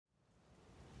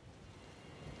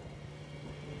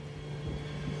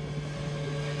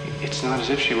It's not as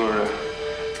if she were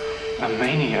a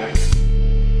maniac,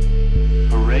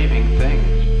 a raving thing.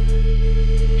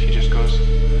 She just goes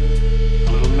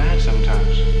a little mad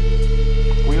sometimes.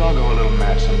 We all go a little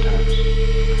mad sometimes.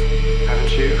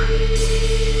 Haven't you?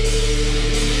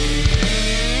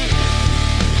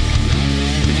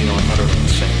 Did you know I'm utterly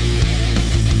insane?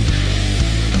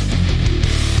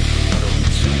 Utterly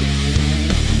insane.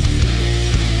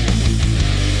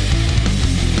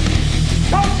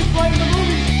 Don't you blame the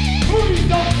movies! Movies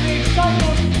don't create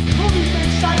psychos! Movies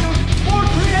make psychos more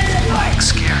creative! Like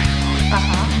scary movies.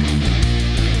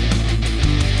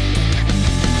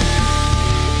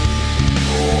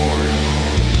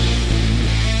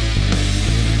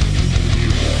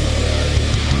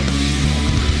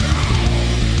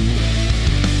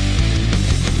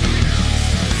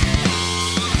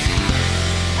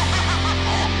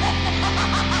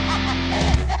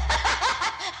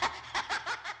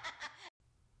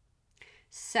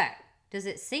 So, does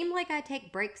it seem like I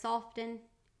take breaks often?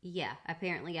 Yeah,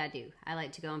 apparently I do. I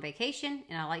like to go on vacation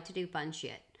and I like to do fun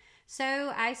shit.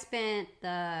 So I spent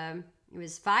it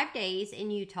was 5 days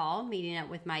in Utah meeting up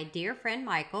with my dear friend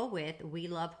Michael with We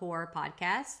Love Horror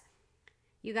podcast.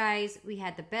 You guys, we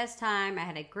had the best time. I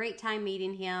had a great time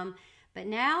meeting him. But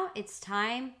now it's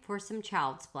time for some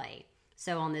Child's Play.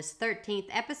 So on this 13th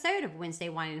episode of Wednesday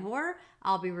Wine and Horror,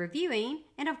 I'll be reviewing,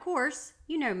 and of course,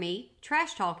 you know me,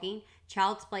 trash talking,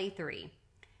 Child's Play 3.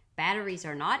 Batteries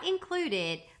are not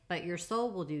included, but your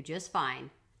soul will do just fine.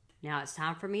 Now it's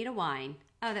time for me to whine.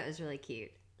 Oh, that was really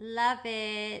cute. Love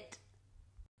it.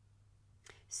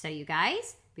 So you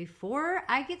guys, before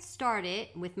I get started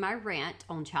with my rant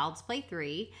on Child's Play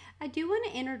 3, I do want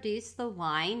to introduce the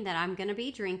wine that I'm going to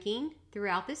be drinking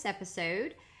throughout this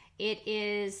episode. It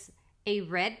is a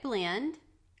red blend.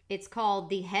 It's called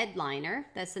the Headliner.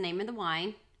 That's the name of the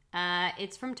wine.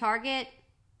 It's from Target.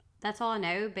 That's all I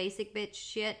know. Basic bitch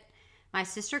shit. My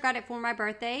sister got it for my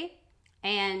birthday,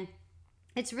 and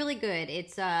it's really good.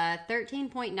 It's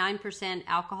 13.9%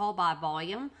 alcohol by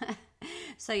volume.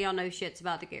 So y'all know shit's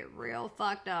about to get real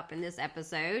fucked up in this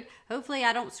episode. Hopefully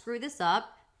I don't screw this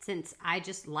up, since I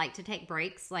just like to take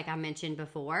breaks, like I mentioned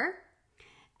before.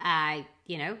 I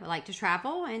like to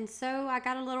travel, and so I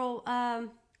got a little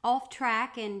off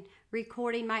track in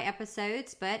recording my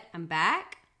episodes, but I'm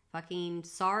back. Fucking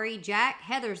sorry, Jack,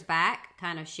 Heather's back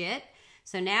kind of shit.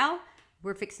 So now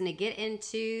we're fixing to get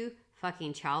into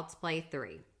fucking Child's Play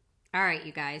 3. All right,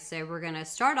 you guys. So we're going to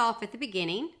start off at the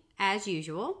beginning, as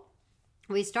usual.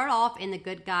 We start off in the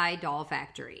Good Guy Doll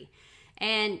Factory.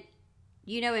 And,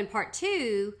 in part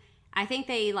 2, I think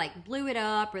they blew it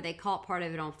up, or they caught part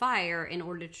of it on fire in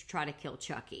order to try to kill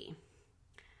Chucky.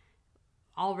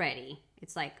 Already.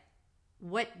 It's like,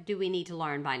 what do we need to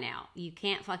learn by now? You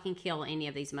can't fucking kill any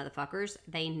of these motherfuckers.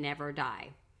 They never die.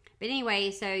 But anyway,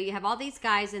 so you have all these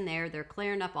guys in there. They're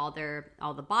clearing up all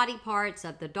the body parts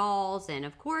of the dolls. And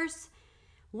of course,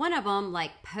 one of them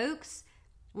pokes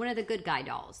one of the Good Guy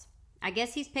dolls. I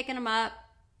guess he's picking them up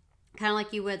kind of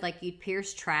like you would, you'd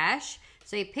pierce trash.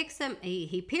 So he picks him,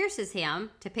 he pierces him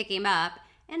to pick him up.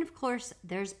 And of course,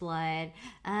 there's blood.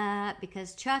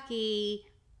 Because Chucky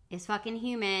is fucking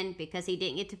human, because he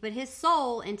didn't get to put his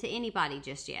soul into anybody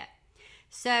just yet.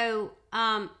 So,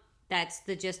 that's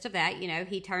the gist of that.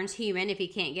 He turns human if he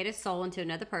can't get his soul into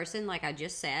another person, like I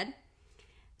just said.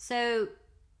 So,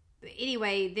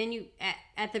 anyway, then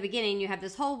at the beginning, you have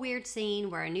this whole weird scene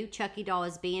where a new Chucky doll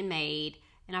is being made.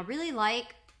 And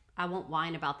I won't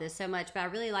whine about this so much, but I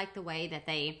really like the way that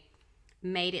they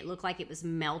made it look like it was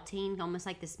melting, almost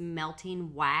like this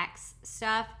melting wax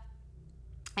stuff.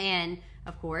 And,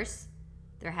 of course,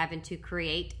 they're having to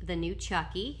create the new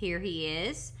Chucky. Here he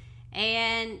is.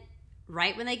 And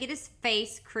right when they get his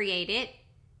face created,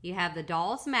 you have the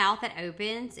doll's mouth that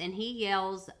opens, and he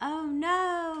yells, "Oh,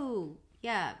 no!"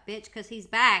 Yeah, bitch, because he's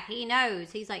back. He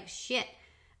knows. He's like, shit,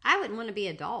 I wouldn't want to be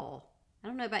a doll. I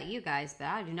don't know about you guys, but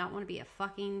I do not want to be a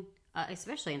fucking,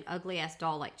 especially an ugly-ass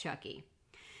doll like Chucky.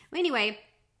 Well, anyway,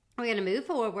 we're going to move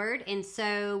forward, and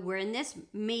so we're in this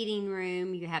meeting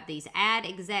room. You have these ad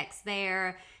execs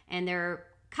there, and they're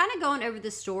kind of going over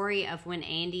the story of when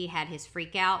Andy had his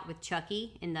freak out with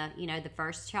Chucky in the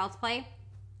first Child's Play.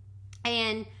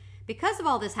 And because of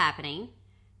all this happening,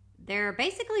 they're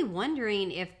basically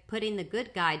wondering if putting the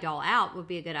Good Guy doll out would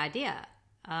be a good idea.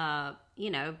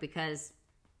 Because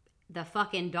the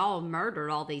fucking doll murdered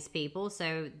all these people,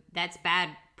 so that's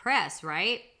bad press,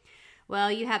 right? Well,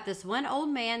 you have this one old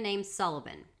man named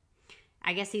Sullivan.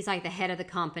 I guess he's like the head of the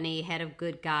company, head of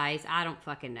Good Guys. I don't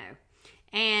fucking know.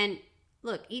 And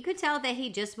look, you could tell that he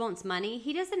just wants money.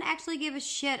 He doesn't actually give a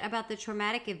shit about the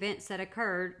traumatic events that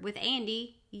occurred with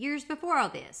Andy years before all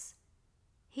this.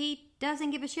 he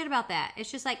doesn't give a shit about that. It's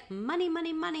just like money,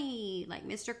 money, money, like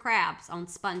Mr. Krabs on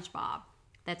SpongeBob.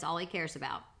 That's all he cares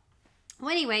about. Well,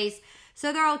 anyways,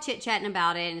 so they're all chit-chatting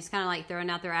about it, and it's kind of like throwing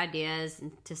out their ideas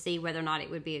to see whether or not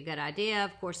it would be a good idea.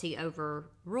 Of course, he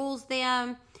overrules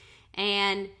them,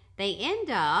 and they end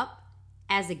up,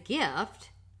 as a gift,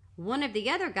 one of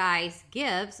the other guys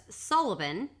gives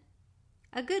Sullivan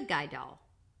a good guy doll.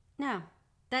 No,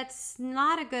 that's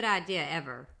not a good idea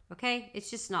ever, okay?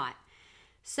 It's just not.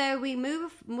 So we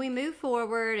move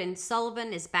forward, and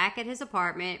Sullivan is back at his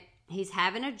apartment. He's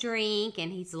having a drink,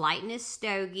 and he's lighting his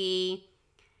stogie.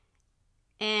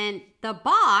 And the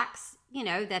box, you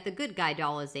know, that the good guy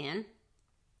doll is in,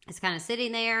 is kind of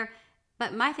sitting there.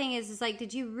 But my thing is like,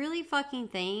 did you really fucking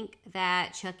think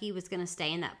that Chucky was going to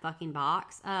stay in that fucking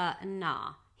box?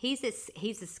 Nah. He's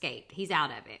escaped. He's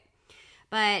out of it.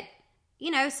 But,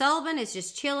 you know, Sullivan is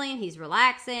just chilling. He's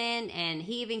relaxing. And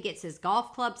he even gets his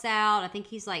golf clubs out. I think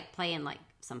he's like playing like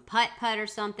some putt-putt or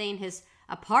something. His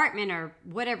apartment or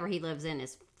whatever he lives in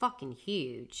is fucking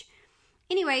huge.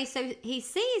 Anyway, so he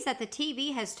sees that the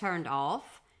TV has turned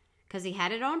off because he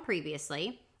had it on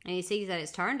previously, and he sees that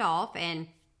it's turned off, and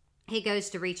he goes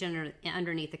to reach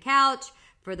underneath the couch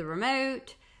for the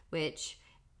remote, which,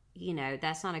 you know,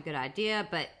 that's not a good idea,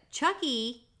 but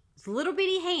Chucky's little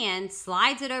bitty hand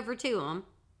slides it over to him,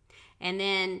 and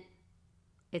then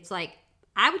it's like,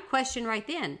 I would question right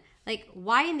then, like,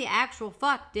 why in the actual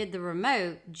fuck did the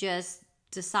remote just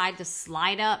decide to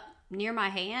slide up near my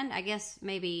hand? I guess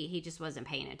maybe he just wasn't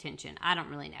paying attention. I don't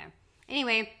really know.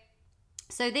 Anyway,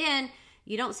 so then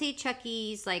you don't see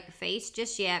Chucky's like face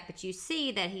just yet, but you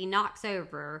see that he knocks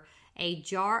over a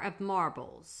jar of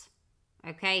marbles.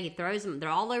 Okay, he throws them. They're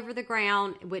all over the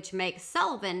ground, which makes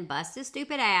Sullivan bust his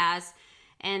stupid ass.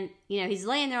 And, you know, he's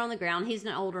laying there on the ground. He's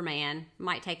an older man.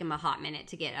 Might take him a hot minute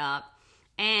to get up.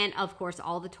 And, of course,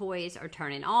 all the toys are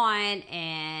turning on,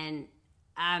 and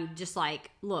I'm just like,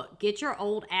 look, get your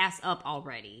old ass up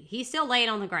already. He's still laying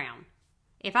on the ground.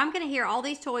 If I'm going to hear all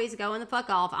these toys going the fuck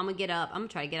off, I'm going to get up. I'm going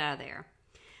to try to get out of there.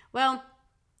 Well,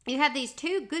 you have these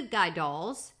two good guy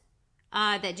dolls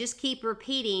that just keep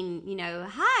repeating, you know,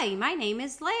 hi, my name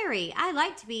is Larry. I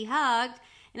like to be hugged.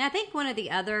 And I think one of the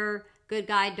other good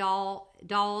guy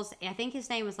dolls, I think his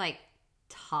name was like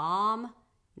Tom.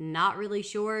 Not really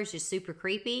sure. It's just super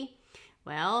creepy.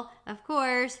 Well, of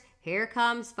course, here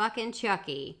comes fucking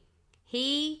Chucky.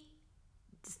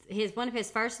 One of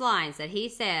his first lines that he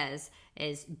says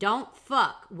is, "Don't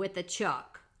fuck with the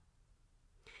Chuck."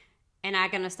 And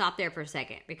I'm going to stop there for a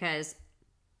second because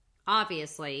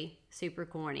obviously super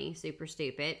corny, super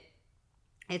stupid.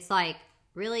 It's like,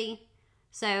 really?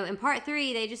 So in part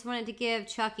 3, they just wanted to give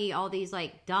Chucky all these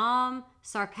like dumb,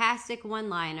 sarcastic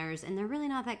one-liners, and they're really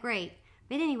not that great.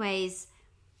 But anyways,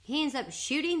 he ends up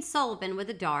shooting Sullivan with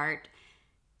a dart,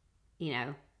 you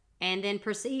know, and then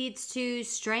proceeds to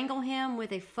strangle him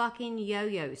with a fucking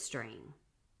yo-yo string.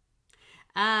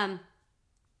 And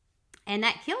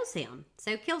that kills him.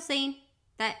 So kill scene.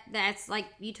 That's like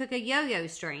you took a yo-yo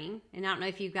string, and I don't know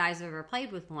if you guys have ever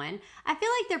played with one. I feel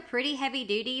like they're pretty heavy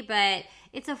duty, but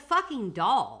it's a fucking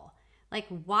doll. Like,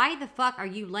 why the fuck are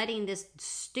you letting this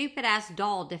stupid ass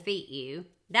doll defeat you?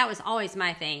 That was always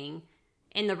my thing.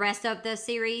 In the rest of the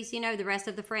series, you know, the rest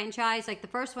of the franchise, like the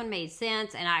first one made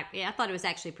sense, and I thought it was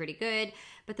actually pretty good.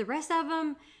 But the rest of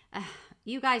them,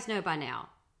 you guys know by now.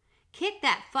 Kick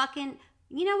that fucking,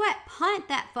 you know what? Punt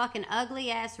that fucking ugly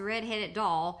ass redheaded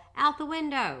doll out the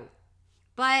window.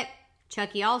 But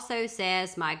Chucky also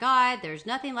says, my God, there's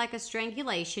nothing like a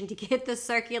strangulation to get the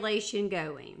circulation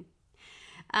going.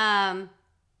 And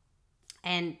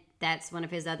that's one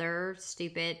of his other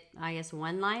stupid, I guess,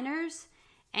 one-liners.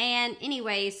 And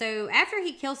anyway, so after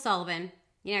he kills Sullivan,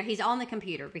 you know, he's on the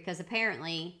computer because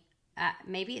apparently,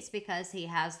 maybe it's because he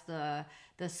has the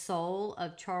soul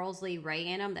of Charles Lee Ray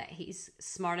in him that he's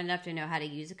smart enough to know how to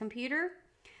use a computer.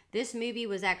 This movie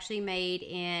was actually made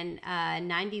in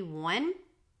 91.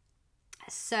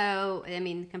 So, I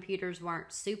mean, the computers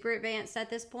weren't super advanced at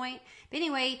this point. But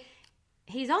anyway,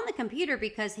 he's on the computer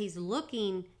because he's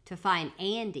looking to find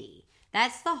Andy.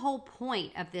 That's the whole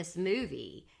point of this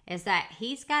movie, is that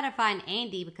he's got to find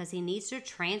Andy because he needs to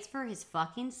transfer his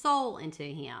fucking soul into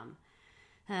him.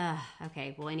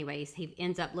 Okay, well, anyways, he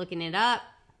ends up looking it up,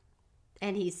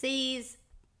 and he sees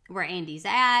where Andy's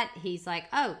at. He's like,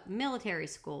 oh, military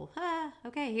school.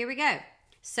 Okay, here we go.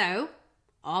 So,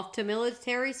 off to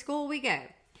military school we go.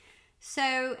 So,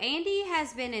 Andy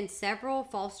has been in several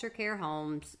foster care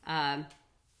homes,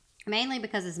 mainly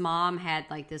because his mom had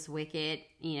like this wicked,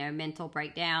 you know, mental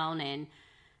breakdown, and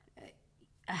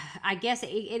I guess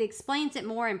it explains it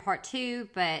more in part 2,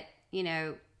 but, you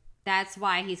know, that's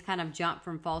why he's kind of jumped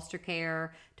from foster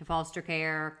care to foster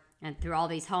care and through all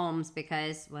these homes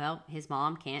because, well, his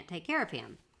mom can't take care of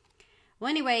him. Well,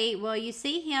 anyway, you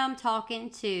see him talking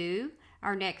to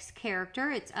our next character.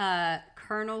 It's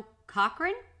Colonel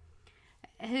Cochran,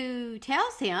 who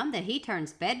tells him that he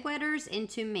turns bedwetters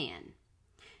into men.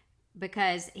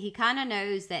 Because he kind of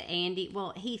knows that Andy,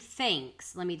 he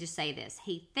thinks, let me just say this,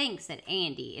 he thinks that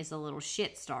Andy is a little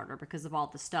shit starter because of all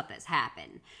the stuff that's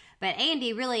happened. But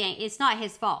Andy really ain't, it's not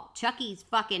his fault. Chucky's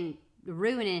fucking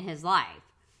ruining his life.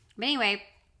 But anyway,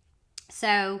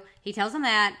 so he tells him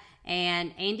that,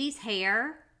 and Andy's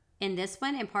hair in this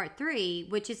one, in part 3,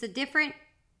 which is a different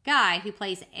guy who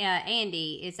plays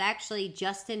Andy, is actually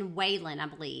Justin Whalen, I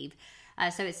believe.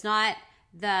 So it's not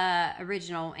the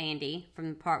original Andy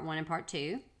from part 1 and part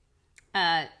 2.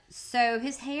 So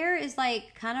his hair is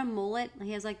like kind of mullet.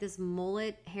 He has like this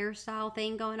mullet hairstyle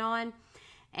thing going on.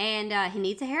 And he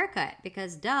needs a haircut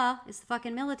because duh, it's the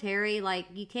fucking military. Like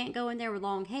you can't go in there with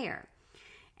long hair.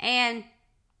 And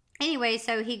anyway,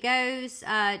 so he goes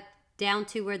down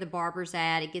to where the barber's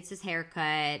at. He gets his hair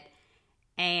cut.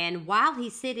 And while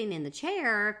he's sitting in the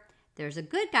chair, there's a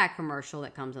Good Guy commercial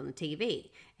that comes on the TV.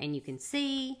 And you can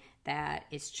see that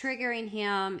it's triggering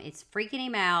him. It's freaking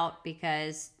him out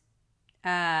because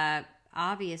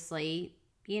obviously,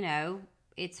 you know,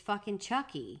 it's fucking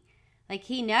Chucky. Like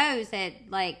he knows that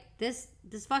like this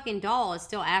fucking doll is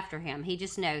still after him. He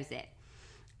just knows it.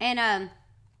 And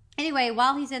anyway,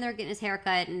 while he's in there getting his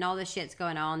haircut and all this shit's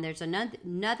going on, there's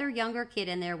another younger kid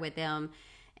in there with him.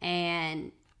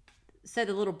 And so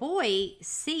the little boy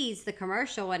sees the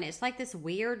commercial and it's like this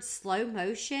weird slow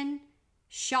motion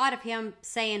shot of him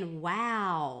saying,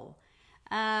 wow.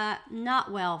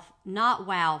 Not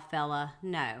wow, fella.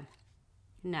 No.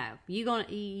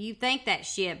 You think that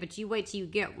shit, but you wait till you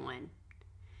get one.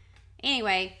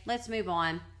 Anyway, let's move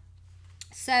on.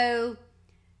 So,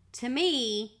 to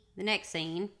me, the next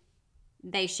scene,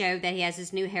 they showed that he has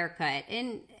this new haircut.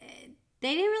 And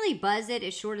they didn't really buzz it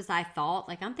as short as I thought.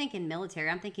 Like, I'm thinking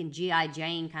military. I'm thinking G.I.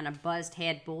 Jane kind of buzzed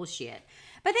head bullshit.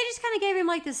 But they just kind of gave him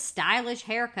like this stylish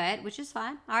haircut, which is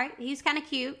fine. All right, he's kind of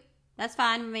cute. That's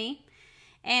fine with me.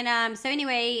 And so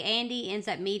anyway, Andy ends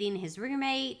up meeting his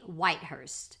roommate,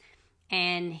 Whitehurst.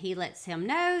 And he lets him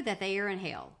know that they are in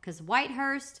hell. Because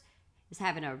Whitehurst is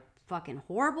having a fucking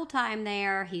horrible time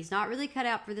there. He's not really cut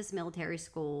out for this military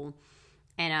school.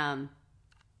 And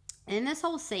in this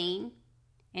whole scene,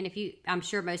 and I'm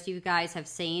sure most of you guys have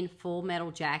seen Full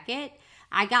Metal Jacket,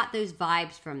 I got those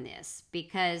vibes from this.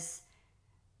 Because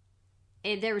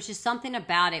there was just something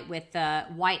about it with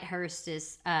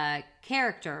Whitehurst's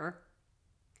character.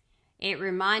 It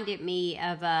reminded me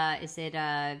of,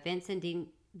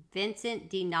 Vincent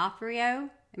D'Onofrio?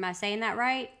 Am I saying that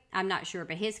right? I'm not sure,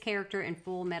 but his character in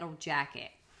Full Metal Jacket.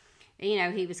 You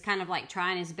know, he was kind of like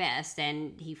trying his best,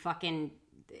 and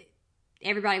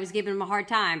everybody was giving him a hard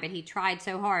time, but he tried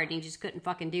so hard, and he just couldn't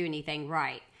fucking do anything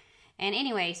right. And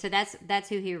anyway, so that's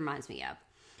who he reminds me of.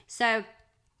 So,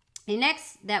 the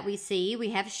next that we see,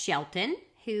 we have Shelton,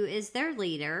 who is their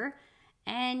leader.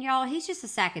 And y'all, he's just a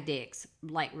sack of dicks,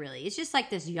 like really. It's just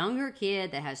like this younger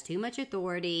kid that has too much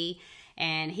authority.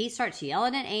 And he starts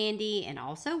yelling at Andy and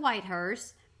also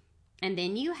Whitehurst. And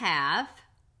then you have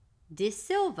De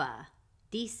Silva.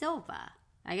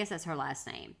 I guess that's her last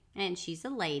name. And she's a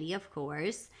lady, of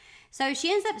course. So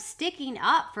she ends up sticking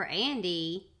up for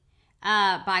Andy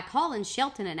by calling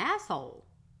Shelton an asshole.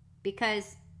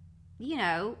 Because, you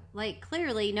know, like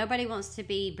clearly nobody wants to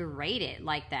be berated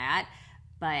like that.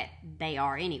 But they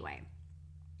are anyway.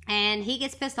 And he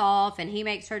gets pissed off and he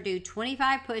makes her do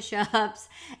 25 push-ups.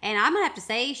 And I'm going to have to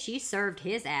say she served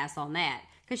his ass on that.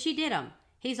 Because she did them.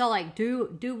 He's all like, do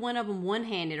one of them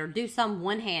one-handed or do some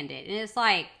one-handed. And it's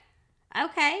like,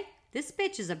 okay, this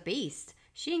bitch is a beast.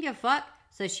 She didn't give a fuck,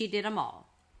 so she did them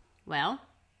all. Well,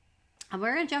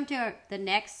 we're going to jump to the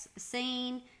next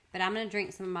scene. But I'm going to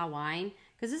drink some of my wine.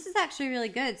 Because this is actually really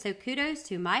good. So kudos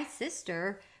to my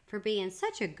sister for being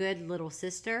such a good little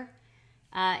sister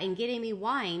and getting me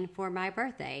wine for my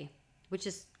birthday, which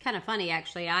is kind of funny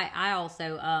actually. I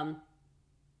also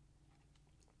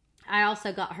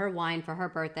got her wine for her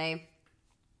birthday,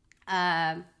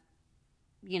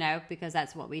 you know, because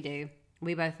that's what we do.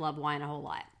 We both love wine a whole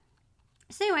lot.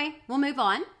 So anyway, we'll move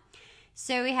on.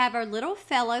 So we have our little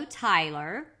fellow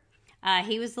Tyler.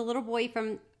 He was the little boy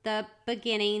from the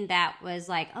beginning that was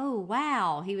like, oh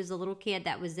wow, he was a little kid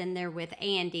that was in there with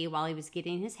Andy while he was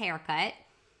getting his haircut.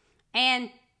 And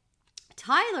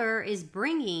Tyler is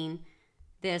bringing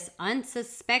this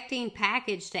unsuspecting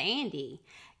package to Andy.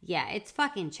 Yeah, it's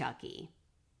fucking Chucky.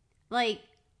 Like,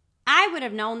 I would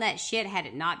have known that shit had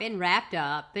it not been wrapped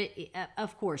up. But,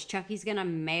 of course, Chucky's going to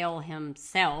mail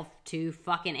himself to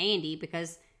fucking Andy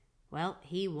because, well,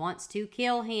 he wants to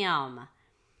kill him.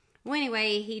 Well,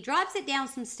 anyway, he drops it down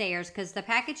some stairs because the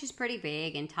package is pretty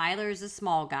big and Tyler's a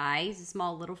small guy. He's a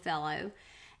small little fellow.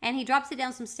 And he drops it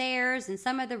down some stairs and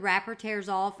some of the wrapper tears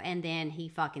off and then he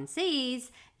fucking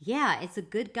sees, yeah, it's a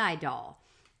good guy doll.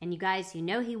 And you guys, you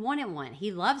know he wanted one.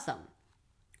 He loves them.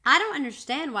 I don't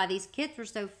understand why these kids were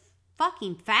so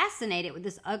fucking fascinated with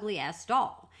this ugly ass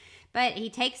doll. But he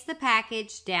takes the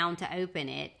package down to open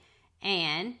it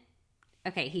and...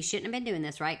 Okay, he shouldn't have been doing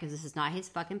this, right? Because this is not his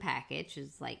fucking package.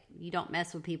 It's like, you don't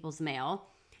mess with people's mail.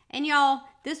 And y'all,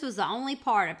 this was the only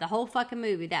part of the whole fucking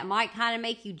movie that might kind of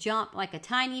make you jump like a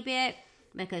tiny bit.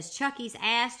 Because Chucky's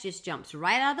ass just jumps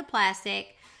right out of the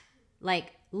plastic.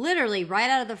 Like, literally right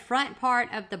out of the front part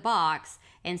of the box.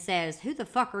 And says, who the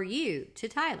fuck are you? To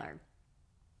Tyler.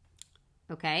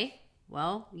 Okay,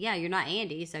 well, yeah, you're not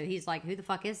Andy. So he's like, who the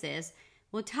fuck is this?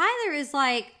 Well, Tyler is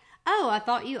like... Oh, I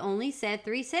thought you only said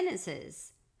 3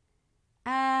 sentences.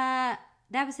 That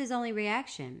was his only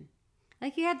reaction.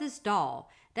 Like, you have this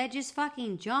doll that just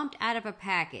fucking jumped out of a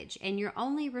package, and your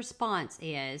only response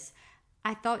is,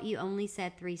 I thought you only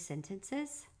said 3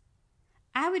 sentences?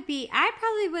 I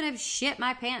probably would have shit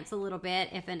my pants a little bit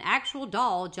if an actual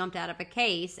doll jumped out of a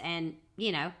case and,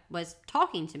 you know, was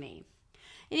talking to me.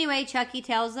 Anyway, Chucky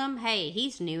tells him, hey,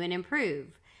 he's new and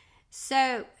improved.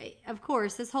 So, of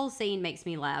course, this whole scene makes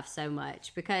me laugh so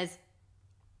much because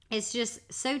it's just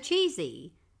so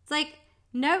cheesy. It's like,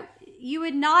 no, you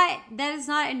would not, that is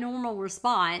not a normal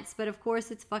response, but of course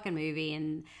it's a fucking movie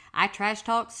and I trash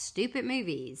talk stupid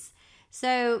movies.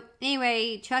 So,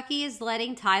 anyway, Chucky is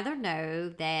letting Tyler know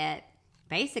that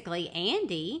basically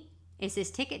Andy is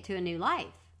his ticket to a new life.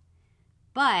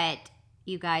 But...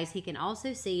 you guys, he can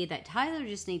also see that Tyler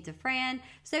just needs a friend.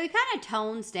 So he kind of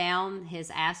tones down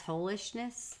his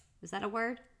assholishness. Is that a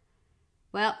word?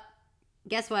 Well,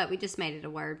 guess what? We just made it a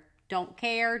word. Don't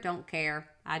care, don't care.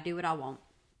 I do what I want.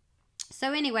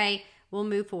 So anyway, we'll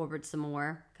move forward some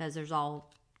more. Because there's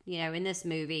all, you know, in this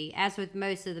movie. As with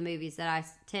most of the movies that I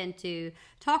tend to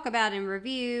talk about and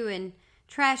review and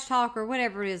trash talk or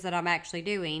whatever it is that I'm actually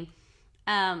doing.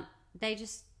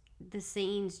 The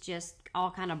scenes just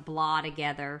all kind of blah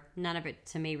together. None of it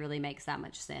to me really makes that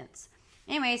much sense.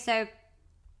 Anyway, so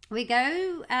we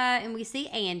go and we see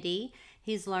Andy.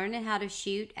 He's learning how to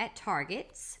shoot at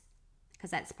targets because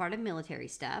that's part of military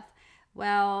stuff.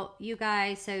 Well, you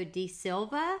guys, so De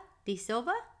Silva?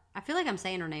 I feel like I'm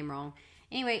saying her name wrong.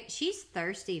 Anyway, she's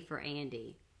thirsty for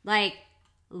Andy. Like,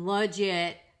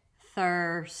 legit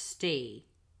thirsty.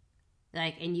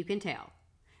 Like, and you can tell.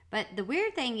 But the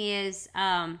weird thing is,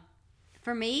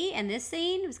 for me, in this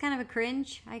scene, it was kind of a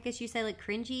cringe. I guess you say like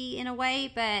cringy in a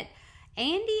way. But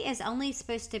Andy is only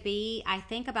supposed to be, I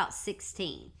think, about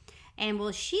 16. And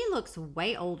well, she looks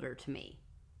way older to me.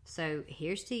 So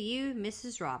here's to you,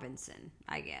 Mrs. Robinson,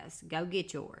 I guess. Go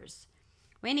get yours.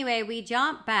 Well, anyway, we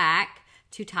jump back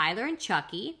to Tyler and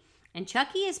Chucky. And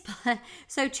Chucky is...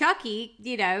 So Chucky,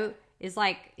 you know, is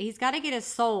like... He's got to get his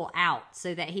soul out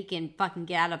so that he can fucking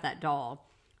get out of that doll.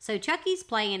 So Chucky's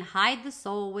playing hide the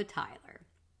soul with Tyler.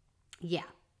 Yeah.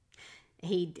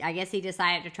 I guess he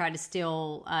decided to try to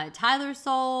steal Tyler's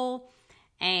soul.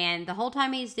 And the whole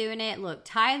time he's doing it, look,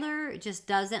 Tyler just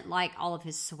doesn't like all of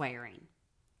his swearing.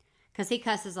 Because he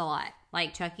cusses a lot.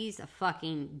 Like, Chucky's a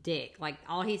fucking dick. Like,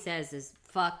 all he says is,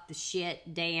 fuck, the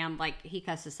shit, damn. Like, he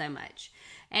cusses so much.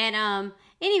 And,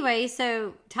 anyway,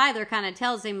 so Tyler kind of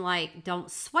tells him, like, don't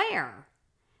swear.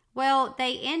 Well,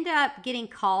 they end up getting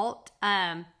caught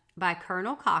by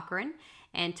Colonel Cochran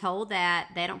and told that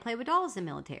they don't play with dolls in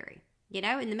the military. You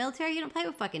know, in the military, you don't play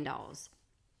with fucking dolls.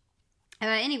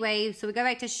 Anyway, so we go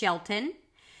back to Shelton.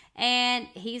 And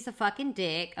he's a fucking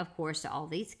dick, of course, to all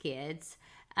these kids.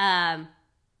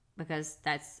 Because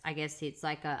that's, I guess it's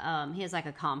like a, he has like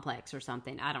a complex or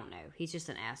something. I don't know. He's just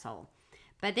an asshole.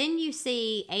 But then you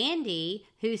see Andy,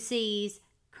 who sees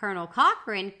Colonel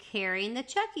Cochran carrying the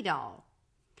Chucky doll.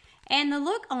 And the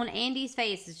look on Andy's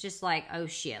face is just like, oh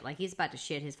shit, like he's about to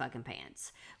shit his fucking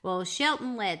pants. Well,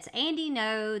 Shelton lets Andy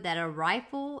know that a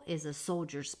rifle is a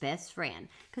soldier's best friend.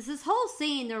 Because this whole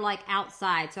scene, they're like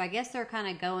outside, so I guess they're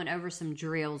kind of going over some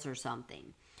drills or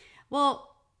something.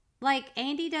 Well, like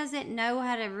Andy doesn't know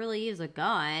how to really use a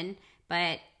gun,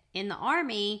 but in the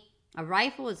army, a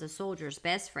rifle is a soldier's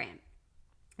best friend.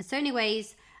 So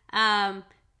anyways,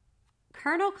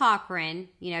 Colonel Cochran,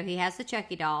 you know, he has the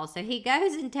Chucky doll, so he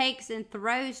goes and takes and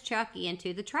throws Chucky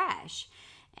into the trash.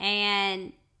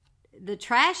 And the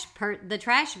trash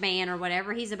man or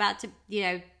whatever, he's about to, you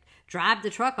know, drive the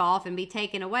truck off and be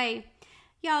taken away.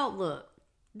 Y'all, look.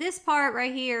 This part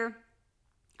right here,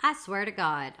 I swear to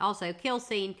God. Also, kill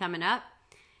scene coming up.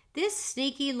 This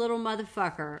sneaky little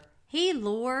motherfucker, he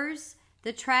lures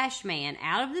the trash man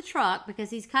out of the truck because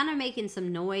he's kind of making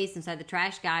some noise. And so the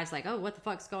trash guy's like, oh, what the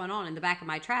fuck's going on in the back of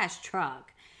my trash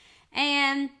truck?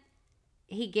 And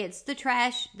he gets the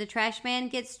trash man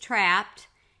gets trapped.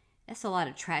 That's a lot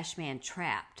of trash man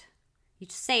trapped. You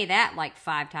say that like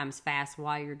 5 times fast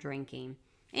while you're drinking.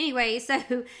 Anyway,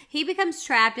 so he becomes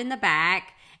trapped in the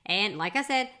back. And like I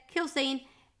said, kill scene.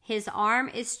 His arm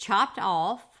is chopped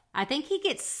off. I think he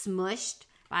gets smushed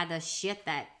by the shit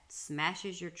that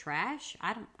smashes your trash.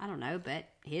 I don't know, but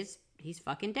he's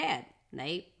fucking dead.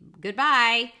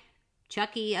 Goodbye.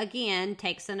 Chucky again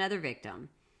takes another victim.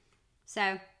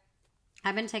 So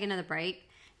I'm gonna take another break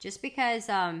just because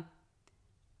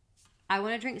I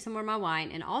want to drink some more of my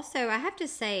wine. And also, I have to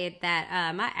say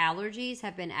that my allergies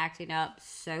have been acting up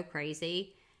so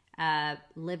crazy.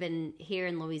 Living here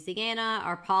in Louisiana,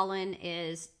 our pollen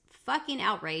is fucking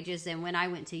outrageous. And when I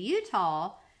went to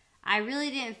Utah, I really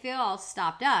didn't feel all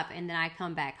stopped up. And then I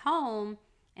come back home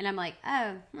and I'm like,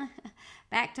 oh,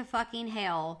 back to fucking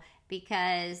hell.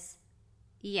 Because,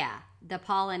 yeah, the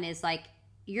pollen is like,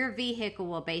 your vehicle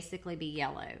will basically be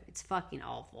yellow. It's fucking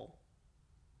awful.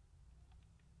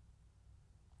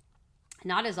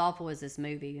 Not as awful as this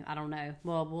movie. I don't know.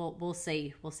 Well, we'll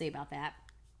see. We'll see about that.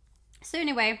 So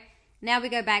anyway, now we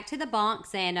go back to the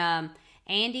bunks, and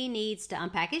Andy needs to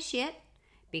unpack his shit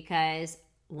because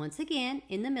once again,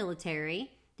 in the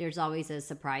military, there's always a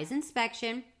surprise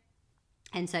inspection.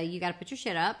 And so you got to put your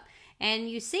shit up. And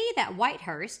you see that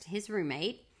Whitehurst, his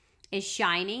roommate, is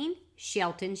shining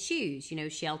Shelton's shoes. You know,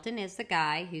 Shelton is the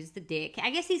guy who's the dick.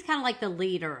 I guess he's kind of like the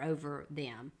leader over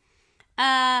them.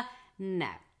 No.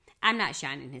 I'm not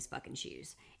shining his fucking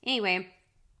shoes. Anyway,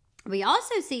 we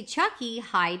also see Chucky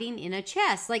hiding in a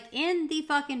chest, like in the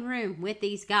fucking room with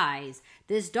these guys.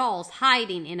 This doll's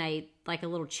hiding in a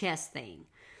little chest thing.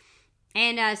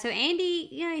 And so Andy,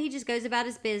 he just goes about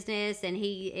his business, and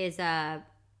he is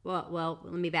well,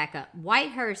 let me back up.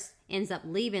 Whitehurst ends up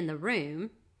leaving the room,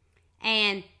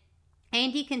 and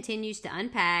Andy continues to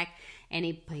unpack, and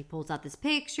he pulls out this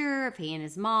picture of he and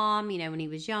his mom, when he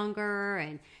was younger,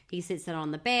 and he sits down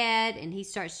on the bed, and he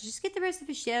starts to just get the rest of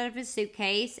his shit out of his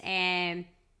suitcase, and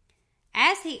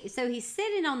so he's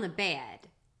sitting on the bed,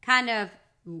 kind of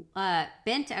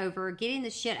bent over, getting the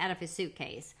shit out of his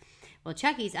suitcase. Well,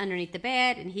 Chucky's underneath the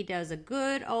bed, and he does a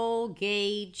good old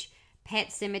Gage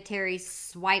Pet Cemetery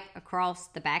swipe across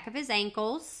the back of his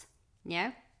ankles,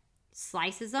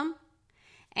 slices them,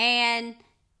 and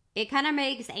it kind of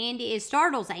makes Andy, it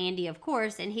startles Andy, of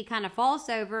course, and he kind of falls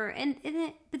over.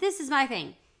 But this is my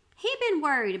thing. He'd been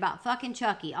worried about fucking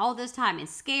Chucky all this time and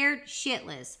scared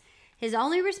shitless. His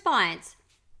only response,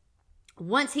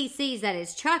 once he sees that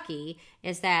it's Chucky,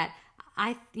 is that,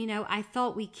 I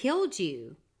thought we killed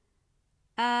you.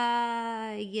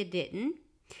 You didn't.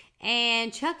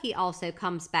 And Chucky also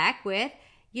comes back with,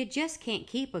 you just can't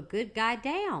keep a good guy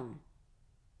down.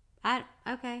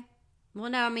 Okay. Well,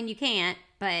 no, you can't.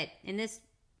 But in this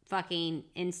fucking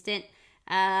instant,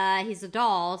 he's a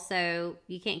doll, so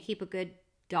you can't keep a good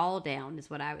doll down, is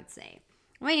what I would say.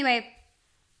 Well, anyway,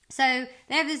 so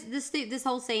they have this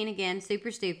whole scene again,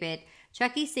 super stupid.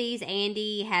 Chucky sees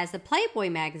Andy has the Playboy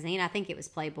magazine. I think it was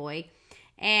Playboy.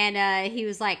 And he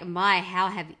was like,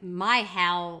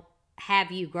 how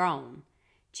have you grown?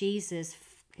 Jesus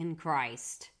fucking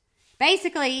Christ.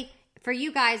 Basically, for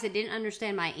you guys that didn't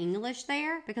understand my English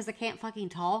there, because I can't fucking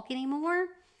talk anymore,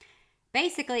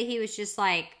 basically he was just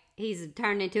like, he's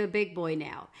turned into a big boy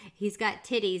now. He's got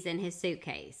titties in his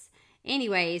suitcase.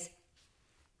 Anyways,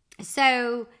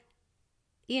 so,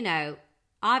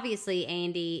 obviously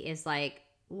Andy is like,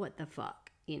 what the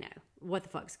fuck? What the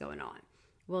fuck's going on?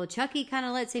 Well, Chucky kind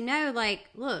of lets him know, like,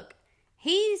 look,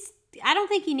 I don't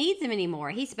think he needs him anymore.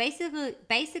 He's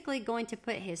basically going to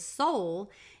put his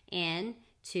soul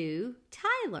into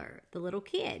Tyler, the little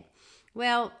kid.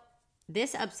 Well,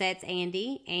 this upsets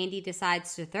Andy. Andy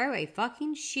decides to throw a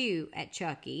fucking shoe at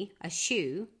Chucky, a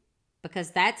shoe,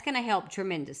 because that's going to help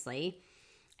tremendously.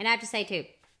 And I have to say, too,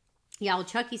 y'all,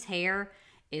 Chucky's hair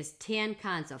is 10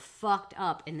 kinds of fucked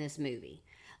up in this movie.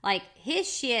 Like,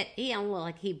 his shit, he don't look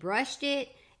like he brushed it.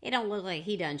 It don't look like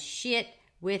he done shit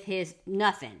with his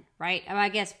nothing, right? I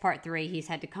guess part 3, he's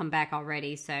had to come back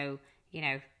already, so, he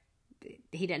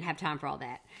didn't have time for all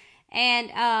that.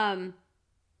 And,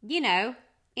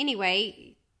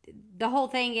 anyway, the whole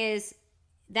thing is,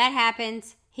 that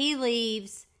happens, he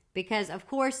leaves, because, of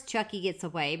course, Chucky gets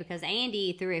away, because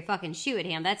Andy threw a fucking shoe at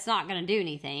him. That's not going to do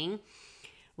anything.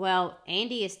 Well,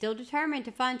 Andy is still determined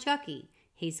to find Chucky.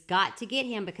 He's got to get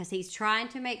him because he's trying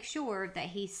to make sure that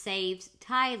he saves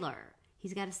Tyler.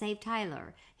 He's got to save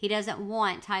Tyler. He doesn't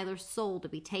want Tyler's soul to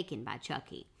be taken by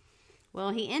Chucky.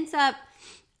 Well, he ends up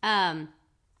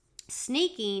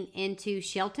sneaking into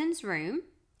Shelton's room.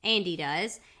 Andy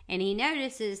does. And he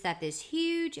notices that this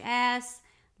huge ass,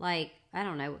 like, I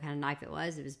don't know what kind of knife it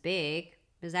was. It was big.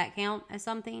 Does that count as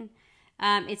something?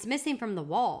 It's missing from the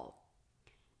wall.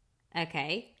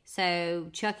 Okay. So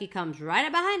Chucky comes right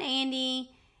up behind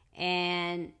Andy.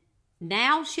 And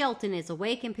now Shelton is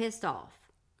awake and pissed off.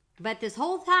 But this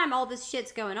whole time, all this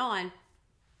shit's going on,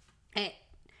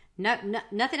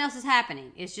 nothing else is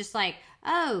happening. It's just like,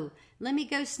 oh, let me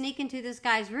go sneak into this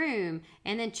guy's room.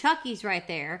 And then Chucky's right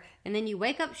there. And then you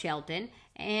wake up Shelton.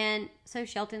 And so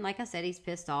Shelton, like I said, he's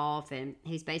pissed off. And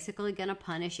he's basically going to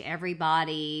punish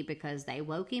everybody because they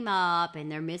woke him up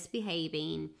and they're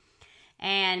misbehaving.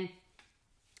 And,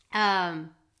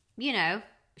 you know,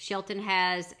 Shelton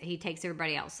he takes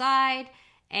everybody outside.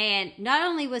 And not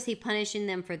only was he punishing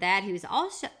them for that, he was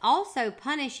also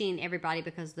punishing everybody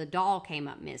because the doll came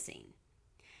up missing.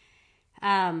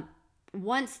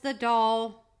 Once the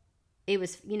doll, it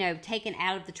was, you know, taken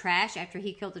out of the trash after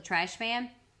he killed the trash man.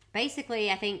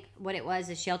 Basically, I think what it was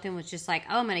is Shelton was just like,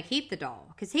 oh, I'm going to keep the doll.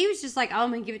 Because he was just like, oh, I'm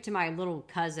going to give it to my little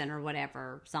cousin or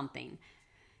whatever, something.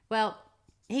 Well,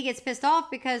 he gets pissed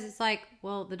off because it's like,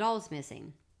 well, the doll's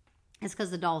missing. It's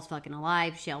because the doll's fucking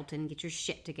alive, Shelton. Get your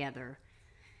shit together.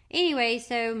 Anyway,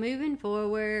 so moving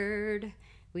forward,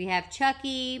 we have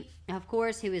Chucky, of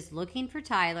course, who is looking for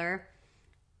Tyler.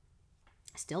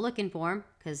 Still looking for him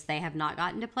because they have not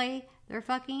gotten to play their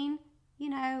fucking, you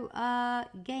know,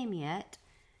 game yet.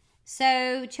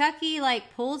 So Chucky,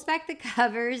 like, pulls back the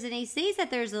covers and he sees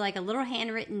that there's, like, a little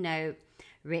handwritten note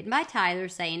written by Tyler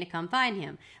saying to come find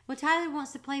him. Well, Tyler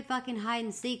wants to play fucking hide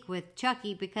and seek with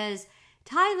Chucky because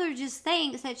Tyler just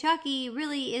thinks that Chucky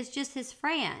really is just his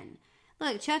friend.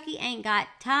 Look, Chucky ain't got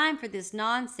time for this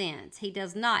nonsense. He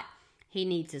does not. He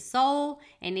needs his soul,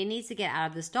 and he needs to get out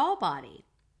of this doll body.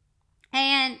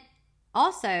 And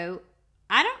also,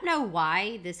 I don't know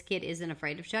why this kid isn't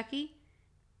afraid of Chucky.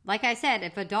 Like I said,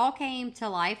 if a doll came to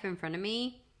life in front of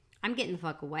me, I'm getting the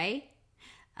fuck away.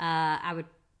 I would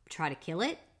try to kill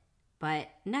it. But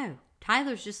no,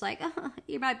 Tyler's just like, oh,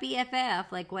 you're my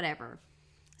BFF, like whatever.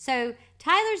 So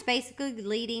Tyler's basically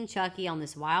leading Chucky on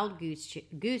this wild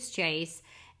goose chase,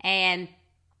 and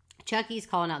Chucky's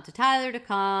calling out to Tyler to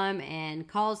come and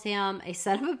calls him a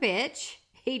son of a bitch.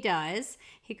 He does.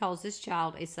 He calls this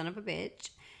child a son of a bitch,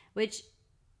 which,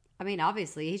 I mean,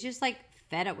 obviously, he's just like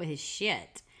fed up with his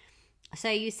shit. So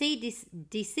you see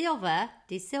De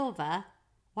Silva,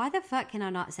 why the fuck can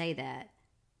I not say that?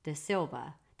 De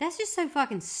Silva. That's just so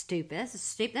fucking stupid.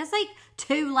 That's like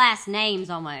 2 last names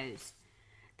almost.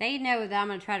 They know that I'm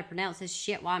going to try to pronounce this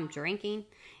shit while I'm drinking.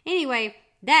 Anyway,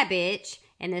 that bitch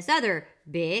and this other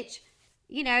bitch,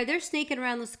 you know, they're sneaking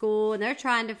around the school and they're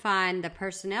trying to find the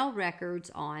personnel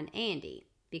records on Andy.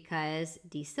 Because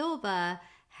De Silva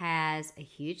has a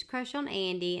huge crush on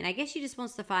Andy. And I guess she just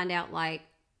wants to find out, like,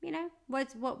 you know,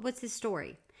 what's his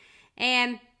story.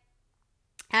 And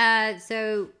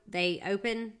so they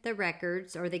open the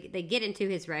records, or they get into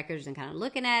his records and kind of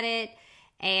looking at it.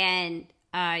 And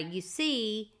you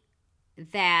see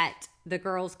that the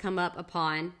girls come up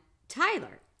upon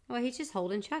Tyler. Well, he's just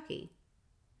holding Chucky.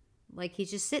 Like,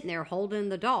 he's just sitting there holding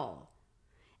the doll.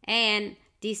 And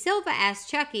De Silva asks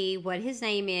Chucky what his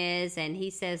name is, and he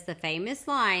says the famous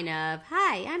line of,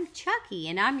 hi, I'm Chucky,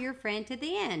 and I'm your friend to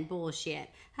the end. Bullshit.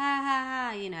 Ha, ha,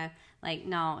 ha, you know. Like,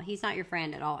 no, he's not your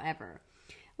friend at all, ever.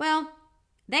 Well,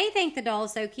 they think the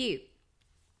doll's so cute.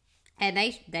 And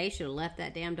they should have left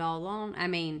that damn doll alone. I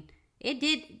mean, it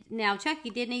did. Now,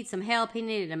 Chucky did need some help. He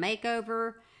needed a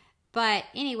makeover. But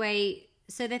anyway,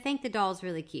 so they think the doll's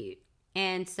really cute.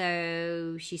 And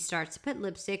so she starts to put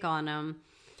lipstick on him.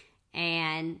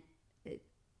 And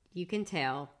you can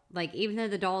tell. Like, even though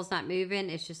the doll's not moving,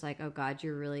 it's just like, oh, God,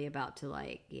 you're really about to,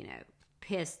 like, you know,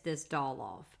 piss this doll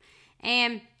off.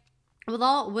 And with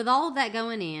all of that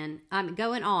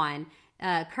going on,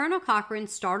 Colonel Cochran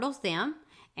startles them.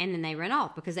 And then they run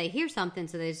off because they hear something.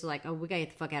 So they're just like, oh, we got to get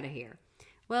the fuck out of here.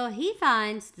 Well, he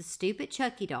finds the stupid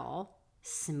Chucky doll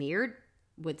smeared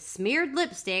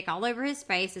lipstick all over his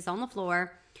face. It's on the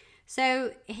floor.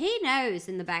 So he knows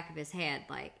in the back of his head,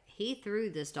 like, he threw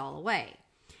this doll away.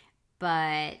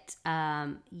 But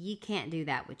you can't do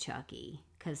that with Chucky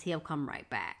because he'll come right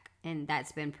back. And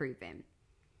that's been proven.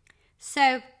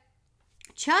 So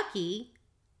Chucky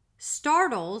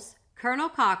startles Colonel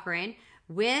Cochran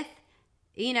with,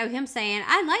 you know, him saying,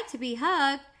 I'd like to be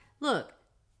hugged. Look,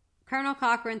 Colonel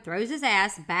Cochran throws his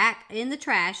ass back in the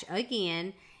trash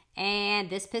again. And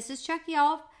this pisses Chucky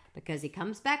off because he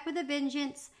comes back with a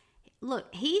vengeance.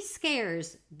 Look, he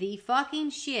scares the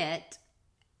fucking shit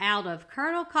out of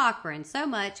Colonel Cochran so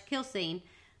much, kill scene,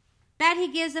 that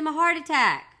he gives him a heart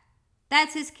attack.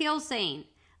 That's his kill scene.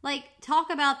 Like,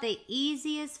 talk about the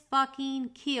easiest fucking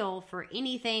kill for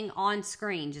anything on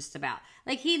screen, just about.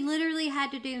 Like, he literally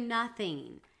had to do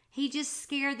nothing. He just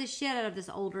scared the shit out of this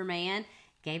older man,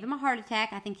 gave him a heart attack.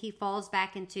 I think he falls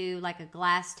back into, like, a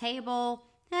glass table.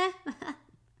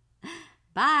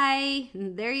 Bye.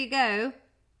 There you go.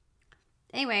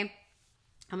 Anyway,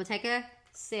 I'm going to take a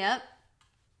sip.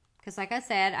 Because like I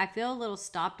said, I feel a little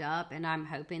stopped up, and I'm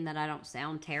hoping that I don't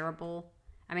sound terrible.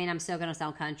 I mean, I'm still going to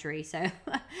sound country, so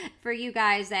for you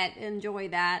guys that enjoy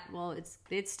that, well,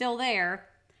 it's still there.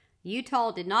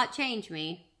 Utah did not change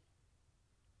me.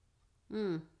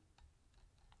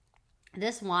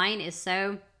 This wine is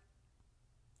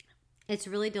it's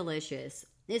really delicious.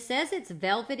 It says it's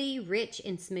velvety, rich,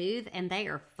 and smooth, and they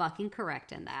are fucking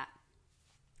correct in that.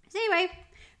 So anyway,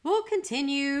 we'll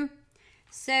continue.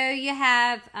 So you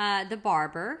have the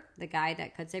barber, the guy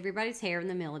that cuts everybody's hair in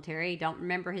the military. Don't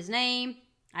remember his name.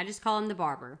 I just call him the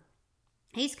barber.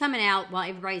 He's coming out while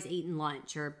everybody's eating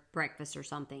lunch or breakfast or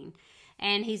something.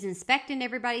 And he's inspecting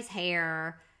everybody's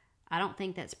hair. I don't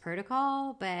think that's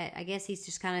protocol, but I guess he's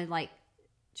just kind of like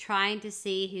trying to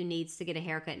see who needs to get a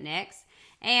haircut next.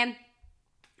 And,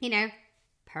 you know,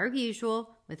 per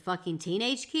usual with fucking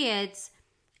teenage kids,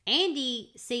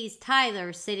 Andy sees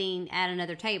Tyler sitting at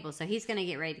another table, so he's going to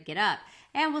get ready to get up.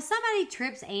 And well, somebody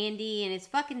trips Andy, and his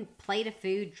fucking plate of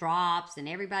food drops, and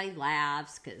everybody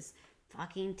laughs, because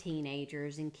fucking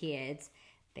teenagers and kids,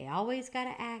 they always got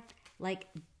to act like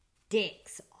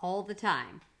dicks all the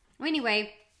time. Well,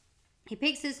 anyway, he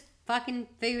picks his fucking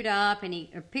food up, and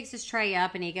he picks his tray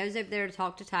up, and he goes over there to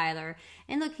talk to Tyler.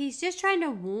 And look, he's just trying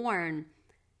to warn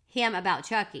him about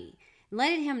Chucky,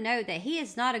 letting him know that he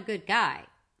is not a good guy.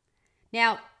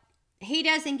 Now, he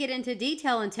doesn't get into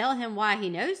detail and tell him why he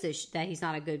knows this, that he's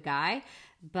not a good guy.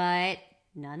 But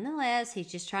nonetheless,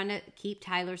 he's just trying to keep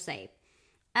Tyler safe.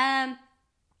 That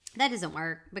doesn't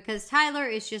work because Tyler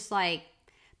is just like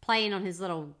playing on his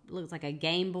little, looks like a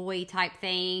Game Boy type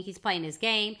thing. He's playing his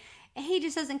game. And he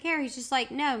just doesn't care. He's just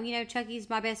like, no, you know, Chucky's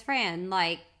my best friend.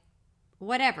 Like,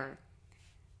 whatever.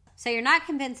 So you're not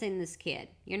convincing this kid.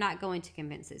 You're not going to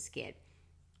convince this kid.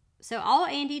 So all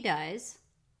Andy does,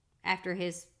 after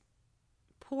his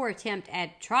poor attempt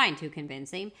at trying to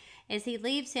convince him, is he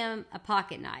leaves him a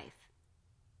pocket knife.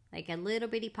 Like a little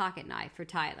bitty pocket knife for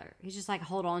Tyler. He's just like,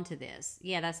 hold on to this.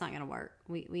 Yeah, that's not going to work.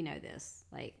 We know this.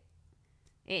 Like,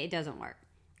 it doesn't work.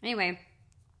 Anyway,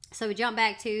 so we jump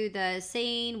back to the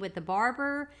scene with the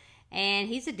barber, and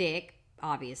he's a dick,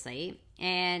 obviously.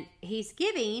 And he's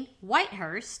giving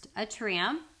Whitehurst a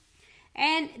trim.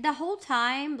 And the whole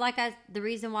time, the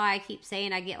reason why I keep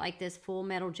saying I get like this Full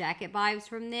Metal Jacket vibes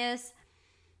from this,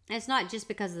 it's not just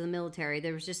because of the military.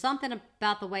 There was just something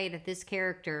about the way that this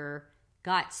character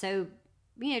got so,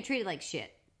 you know, treated like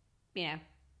shit, you know.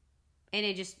 And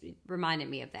it just reminded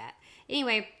me of that.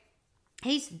 Anyway,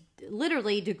 he's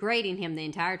literally degrading him the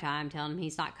entire time, telling him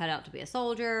he's not cut out to be a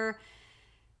soldier.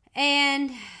 And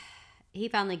he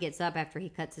finally gets up after he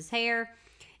cuts his hair,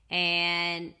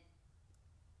 and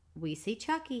we see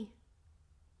Chucky.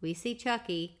 We see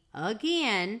Chucky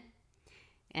again.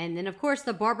 And then, of course,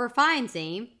 the barber finds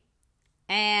him.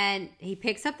 And he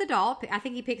picks up the doll. I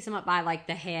think he picks him up by, like,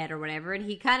 the head or whatever. And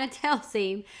he kind of tells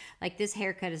him, like, this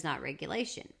haircut is not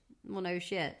regulation. Well, no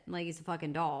shit. Like, he's a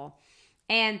fucking doll.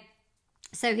 And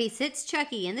so he sits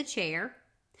Chucky in the chair.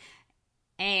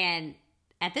 And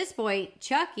at this point,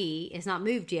 Chucky is not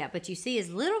moved yet. But you see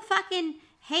his little fucking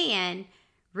hand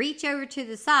reach over to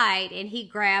the side, and he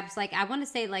grabs, like, I want to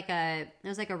say it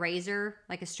was like a razor,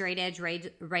 like a straight edge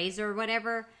razor or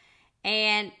whatever.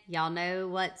 And y'all know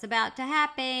what's about to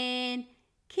happen.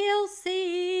 Kill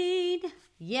scene.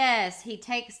 Yes, he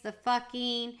takes the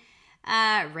fucking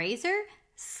razor,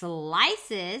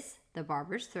 slices the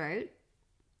barber's throat,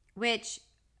 which,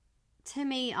 to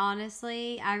me,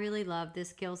 honestly, I really love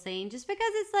this kill scene just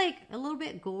because it's like a little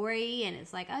bit gory, and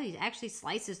it's like, oh, he actually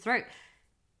sliced his throat.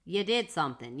 You did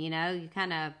something, you know, you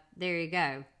kind of, there you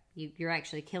go. You're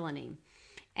actually killing him.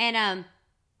 And,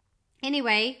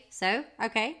 anyway, so,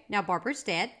 okay, now Barber's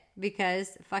dead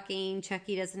because fucking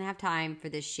Chucky doesn't have time for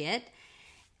this shit.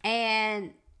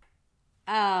 And,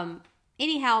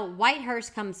 anyhow,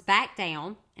 Whitehurst comes back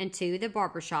down into the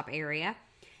barbershop area,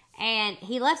 and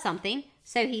he left something.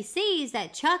 So he sees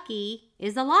that Chucky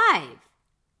is alive.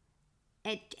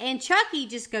 And Chucky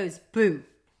just goes, boo.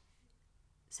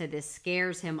 So this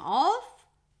scares him off.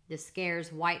 This scares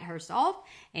Whitehurst off.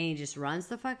 And he just runs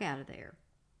the fuck out of there.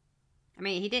 I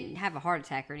mean, he didn't have a heart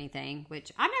attack or anything,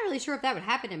 which I'm not really sure if that would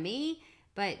happen to me,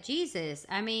 but Jesus,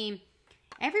 I mean,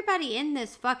 everybody in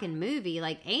this fucking movie,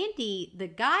 like Andy, the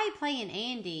guy playing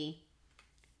Andy,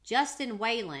 Justin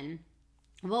Whalen,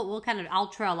 we'll kind of, I'll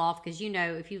trail off because, you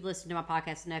know, if you've listened to my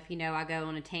podcast enough, you know I go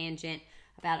on a tangent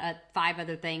about 5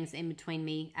 other things in between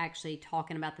me actually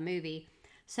talking about the movie.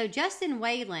 So Justin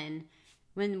Whalen,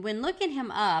 when looking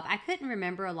him up, I couldn't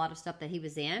remember a lot of stuff that he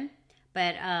was in,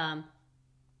 but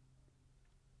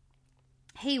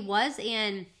he was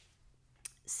in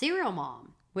Serial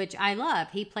Mom, which I love.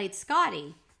 He played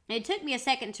Scotty. And it took me a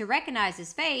second to recognize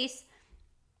his face,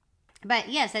 but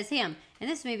yes, that's him. In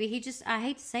this movie, he just, I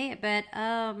hate to say it, but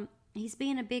he's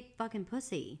being a big fucking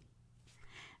pussy.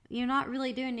 You're not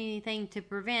really doing anything to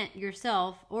prevent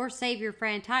yourself or save your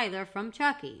friend Tyler from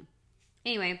Chucky.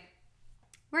 Anyway,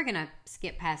 we're going to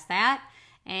skip past that,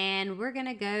 and we're going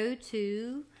to go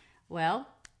to, well,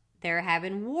 they're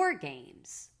having war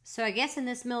games. So I guess in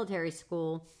this military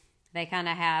school, they kind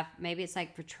of have, maybe it's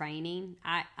like for training.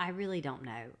 I really don't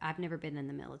know. I've never been in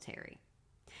the military.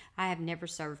 I have never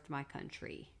served my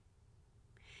country.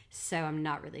 So I'm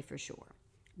not really for sure.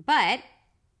 But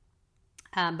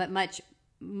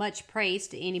much praise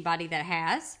to anybody that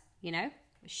has, you know,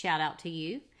 shout out to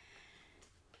you.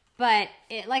 But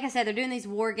like I said, they're doing these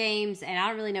war games, and I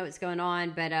don't really know what's going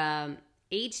on, but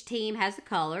each team has a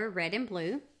color, red and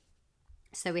blue.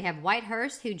 So we have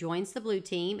Whitehurst, who joins the blue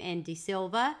team, and De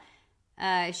Silva.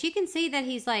 She can see that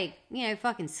he's like, you know,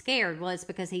 fucking scared. Well, it's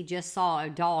because he just saw a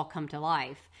doll come to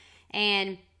life.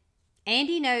 And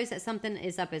Andy knows that something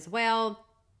is up as well,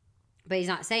 but he's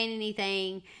not saying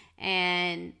anything.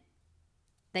 And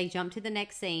they jump to the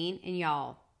next scene, and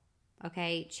y'all,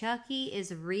 okay, Chucky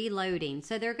is reloading.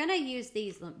 So they're going to use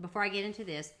these, before I get into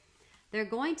this, they're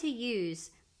going to use,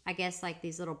 I guess, like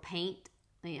these little paint,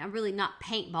 I mean, I'm really not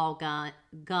paintball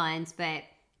guns, but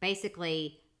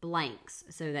basically blanks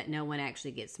so that no one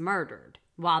actually gets murdered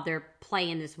while they're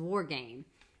playing this war game.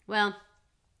 Well,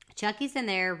 Chucky's in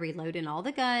there reloading all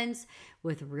the guns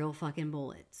with real fucking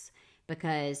bullets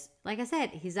because, like I said,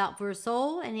 he's out for a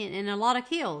soul and a lot of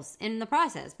kills in the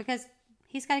process because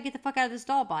he's got to get the fuck out of this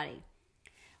doll body.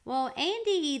 Well,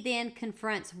 Andy then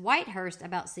confronts Whitehurst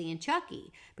about seeing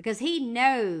Chucky because he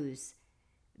knows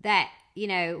that, you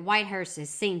know, Whitehurst has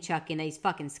seen Chucky and he's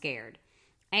fucking scared.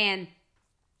 And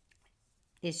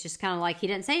it's just kind of like he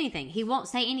doesn't say anything. He won't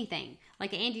say anything.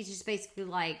 Like Andy's just basically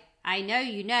like, I know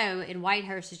you know, and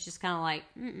Whitehurst is just kind of like,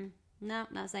 no,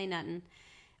 not saying nothing.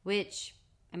 Which,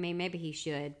 I mean, maybe he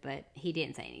should, but he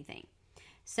didn't say anything.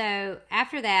 So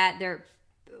after that,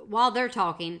 while they're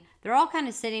talking, they're all kind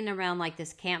of sitting around like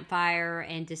this campfire,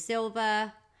 and De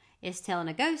Silva is telling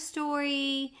a ghost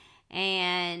story,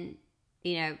 and,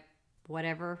 you know,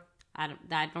 whatever.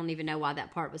 I don't even know why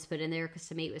that part was put in there, because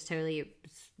to me it was totally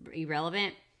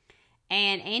irrelevant.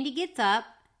 And Andy gets up,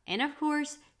 and of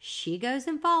course she goes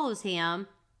and follows him,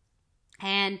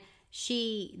 and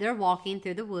they're walking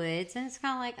through the woods, and it's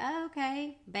kind of like, oh,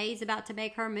 okay, Bae's about to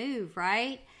make her move,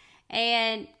 right?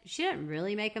 And she doesn't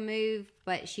really make a move,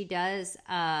 but she does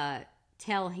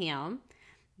tell him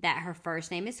that her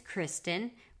first name is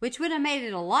Kristen, which would have made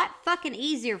it a lot fucking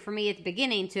easier for me at the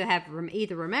beginning to have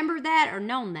either remembered that or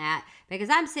known that, because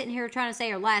I'm sitting here trying to say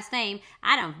her last name.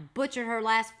 I done butchered her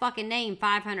last fucking name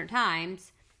 500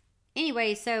 times.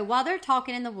 Anyway, so while they're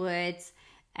talking in the woods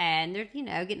and they're, you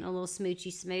know, getting a little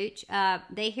smoochy smooch,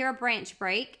 they hear a branch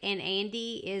break and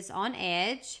Andy is on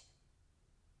edge.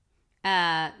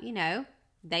 You know,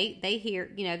 they hear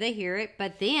it,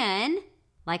 but then,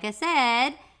 like I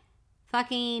said,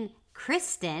 fucking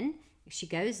Kristen, she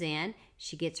goes in,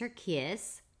 she gets her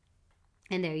kiss,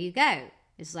 and there you go.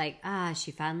 It's like,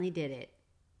 she finally did it.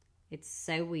 It's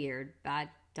so weird. I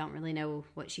don't really know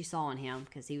what she saw in him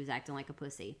because he was acting like a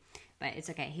pussy, but it's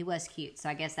okay. He was cute, so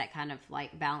I guess that kind of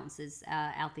like balances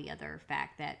out the other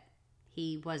fact that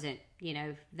he wasn't, you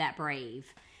know, that brave.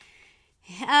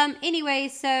 Anyway,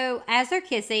 so as they're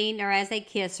kissing, or as they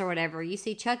kiss or whatever, you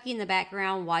see Chucky in the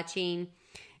background watching,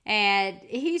 and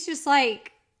he's just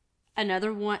like,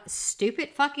 another one stupid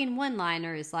fucking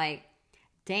one-liner is like,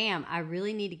 damn, I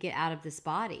really need to get out of this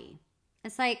body.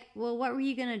 It's like, well, what were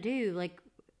you gonna do? Like,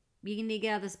 you need to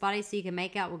get out of this body so you can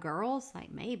make out with girls?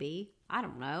 Like, maybe. I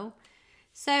don't know.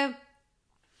 So,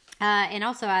 and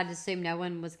also I'd assume no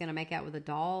one was gonna make out with a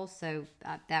doll, so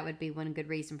that would be one good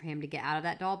reason for him to get out of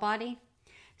that doll body.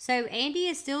 So Andy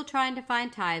is still trying to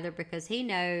find Tyler because he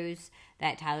knows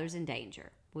that Tyler's in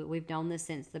danger. We've known this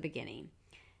since the beginning.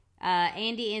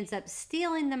 Andy ends up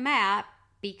stealing the map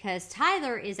because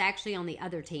Tyler is actually on the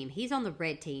other team. He's on the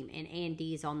red team and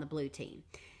Andy's on the blue team.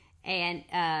 And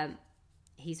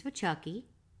he's with Chucky.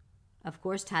 of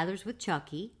course, Tyler's with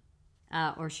Chucky.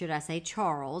 Or should I say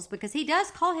Charles, because he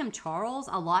does call him Charles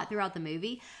a lot throughout the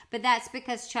movie, but that's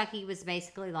because Chucky was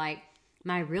basically like,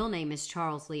 my real name is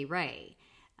Charles Lee Ray.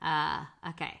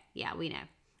 Okay, yeah, we know.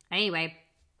 Anyway,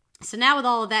 so now with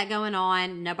all of that going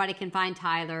on, nobody can find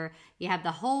Tyler. You have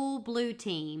the whole blue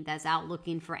team that's out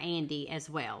looking for Andy as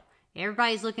well.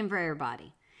 Everybody's looking for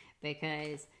everybody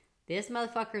because this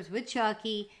motherfucker's with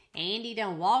Chucky. Andy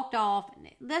done walked off.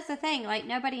 That's the thing, like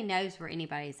nobody knows where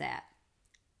anybody's at.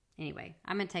 Anyway,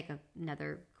 I'm going to take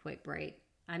another quick break.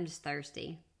 I'm just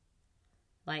thirsty.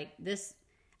 Like this,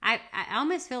 I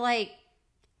almost feel like,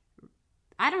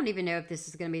 I don't even know if this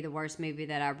is going to be the worst movie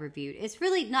that I've reviewed. It's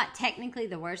really not technically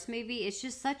the worst movie. It's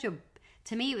just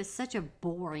to me, it was such a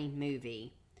boring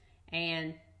movie.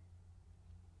 And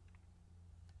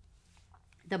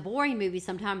the boring movies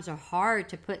sometimes are hard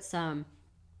to put some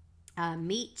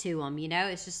meat to them, you know?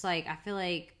 It's just like, I feel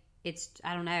like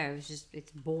I don't know,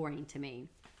 it's boring to me.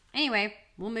 Anyway,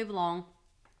 we'll move along.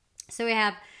 So we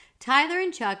have Tyler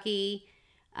and Chucky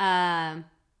are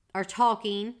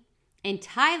talking, and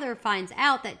Tyler finds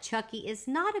out that Chucky is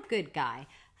not a good guy.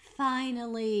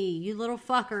 Finally, you little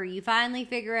fucker, you finally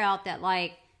figure out that,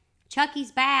 like,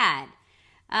 Chucky's bad.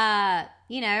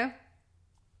 You know,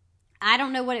 I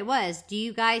don't know what it was. Do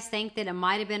you guys think that it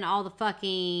might have been all the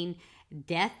fucking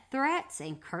death threats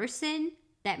and cursing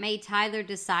that made Tyler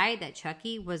decide that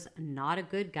Chucky was not a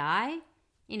good guy?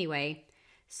 Anyway,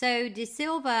 so De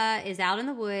Silva is out in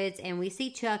the woods, and we see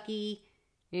Chucky.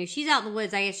 You know, she's out in the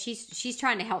woods. I guess she's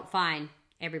trying to help find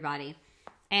everybody.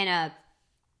 And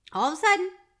all of a sudden,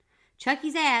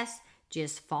 Chucky's ass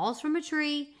just falls from a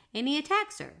tree, and he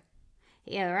attacks her.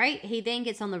 Yeah, right? He then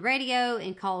gets on the radio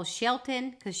and calls Shelton,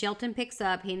 because Shelton picks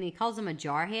up, and he calls him a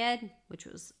jarhead, which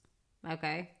was,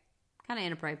 okay, kind of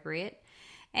inappropriate.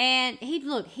 And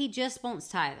he just wants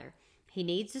Tyler. He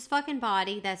needs his fucking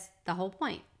body. That's the whole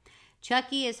point.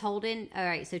 Chucky's holding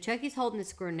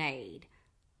this grenade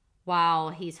while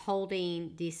he's holding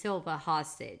De Silva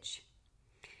hostage.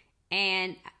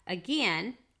 And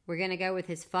again, we're going to go with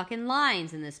his fucking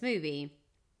lines in this movie.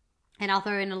 And I'll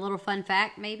throw in a little fun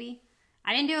fact, maybe.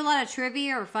 I didn't do a lot of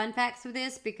trivia or fun facts for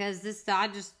this because this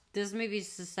movie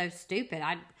is just so stupid.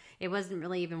 It wasn't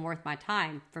really even worth my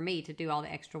time for me to do all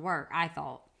the extra work, I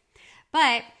thought.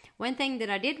 But one thing that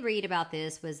I did read about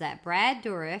this was that Brad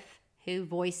Dourif, who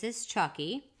voices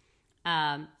Chucky,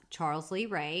 Charles Lee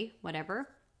Ray, whatever,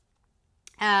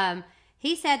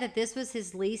 he said that this was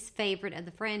his least favorite of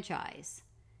the franchise.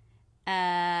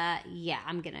 Yeah,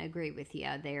 I'm going to agree with you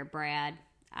there, Brad.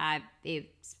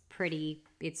 It's pretty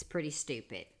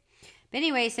stupid. But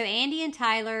anyway, so Andy and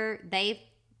Tyler, they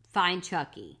find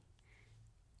Chucky.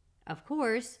 Of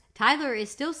course, Tyler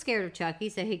is still scared of Chucky,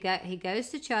 so he goes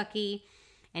to Chucky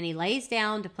and he lays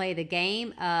down to play the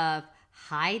game of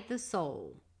Hide the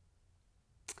Soul.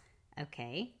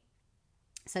 Okay.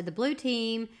 So the blue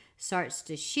team starts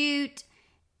to shoot.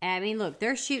 I mean, look,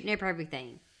 they're shooting up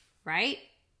everything, right?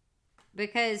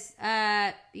 Because,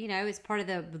 it's part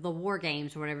of the war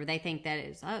games or whatever. They think that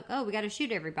is, we got to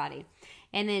shoot everybody.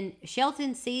 And then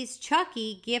Shelton sees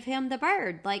Chucky give him the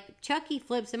bird. Like, Chucky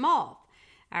flips him off.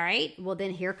 All right, well,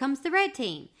 then here comes the red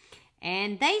team.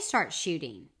 And they start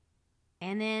shooting.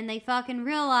 And then they fucking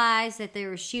realize that they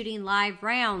were shooting live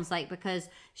rounds. Like, because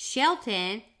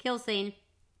Shelton, kill scene,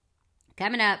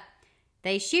 coming up,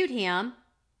 they shoot him.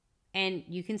 And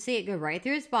you can see it go right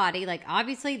through his body. Like,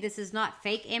 obviously, this is not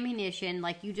fake ammunition.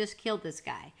 Like, you just killed this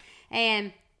guy.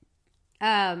 And,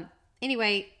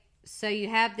 anyway, so you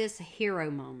have this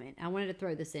hero moment. I wanted to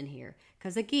throw this in here.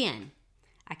 Because, again,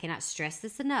 I cannot stress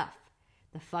this enough.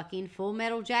 The fucking Full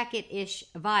Metal Jacket-ish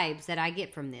vibes that I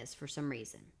get from this for some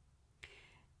reason.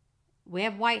 We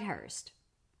have Whitehurst.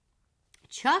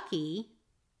 Chucky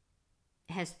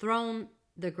has thrown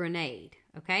the grenade,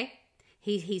 okay?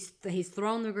 He's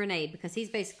thrown the grenade because he's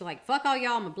basically like, fuck all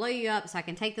y'all, I'm going to blow you up so I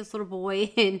can take this little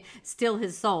boy and steal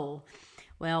his soul.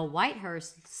 Well,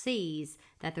 Whitehurst sees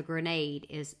that the grenade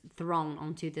is thrown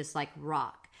onto this, like,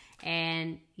 rock.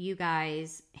 And you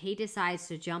guys, he decides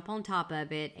to jump on top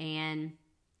of it and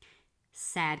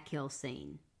sad kill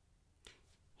scene.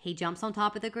 He jumps on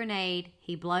top of the grenade,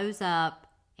 he blows up,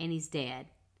 and he's dead.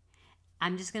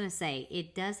 I'm just going to say,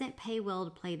 it doesn't pay well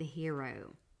to play the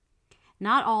hero.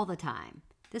 Not all the time.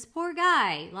 This poor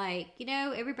guy,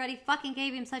 everybody fucking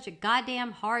gave him such a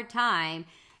goddamn hard time,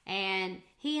 and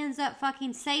he ends up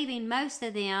fucking saving most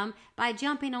of them by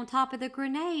jumping on top of the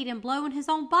grenade and blowing his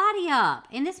own body up.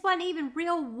 And this wasn't even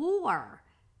real war.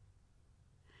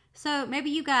 So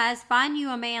maybe you guys find you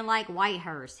a man like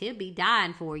Whitehurst. He'll be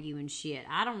dying for you and shit.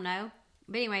 I don't know.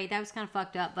 But anyway, that was kind of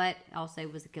fucked up, but also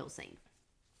was a kill scene.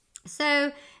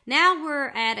 So now we're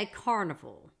at a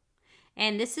carnival.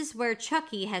 And this is where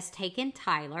Chucky has taken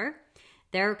Tyler.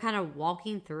 They're kind of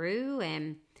walking through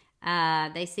and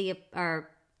they see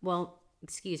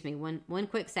excuse me, one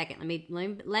quick second.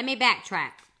 Let me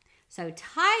backtrack. So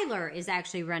Tyler is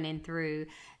actually running through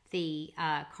the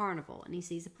carnival and he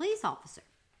sees a police officer.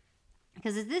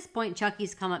 Because at this point,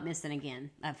 Chucky's come up missing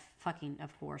again.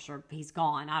 Of course, or he's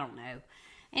gone. I don't know.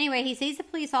 Anyway, he sees a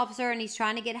police officer and he's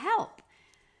trying to get help.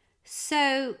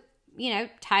 So,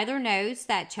 Tyler knows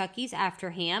that Chucky's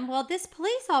after him. Well, this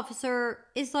police officer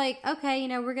is like, okay,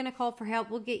 we're going to call for help.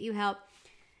 We'll get you help.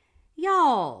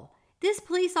 Y'all, this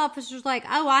police officer's like,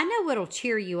 oh, I know what'll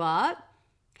cheer you up.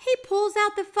 He pulls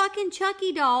out the fucking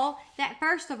Chucky doll that,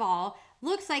 first of all,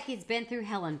 looks like he's been through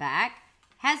hell and back.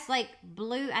 Has like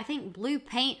blue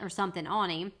paint or something on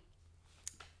him.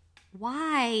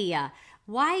 Why?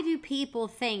 Why do people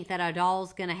think that a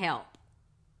doll's going to help?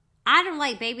 I don't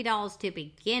like baby dolls to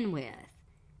begin with.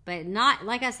 But not,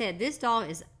 like I said, this doll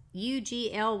is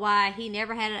ugly. He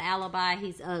never had an alibi.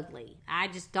 He's ugly. I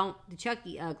just don't,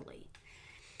 Chucky ugly.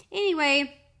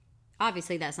 Anyway,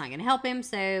 obviously that's not going to help him.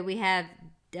 So we have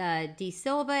De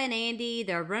Silva and Andy.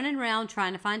 They're running around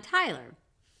trying to find Tyler.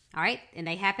 All right. And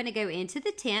they happen to go into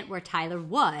the tent where Tyler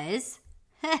was.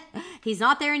 He's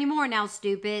not there anymore now,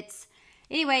 stupids.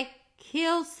 Anyway,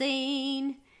 kill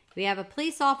scene. We have a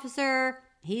police officer.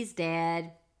 He's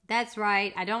dead. That's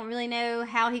right. I don't really know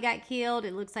how he got killed.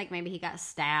 It looks like maybe he got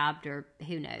stabbed or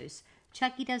who knows.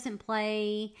 Chucky doesn't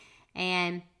play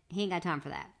and he ain't got time for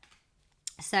that.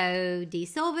 So De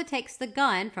Silva takes the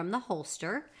gun from the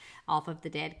holster off of the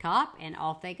dead cop and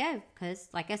off they go. Because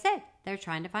like I said, they're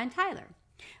trying to find Tyler.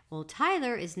 Well,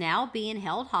 Tyler is now being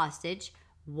held hostage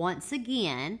once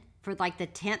again for like the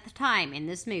 10th time in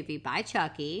this movie by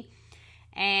Chucky.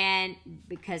 And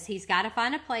because he's got to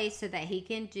find a place so that he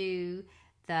can do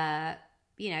the,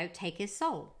 take his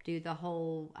soul, do the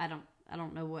whole, I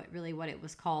don't know what it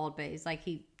was called, but it's like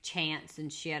he chants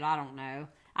and shit. I don't know.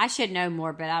 I should know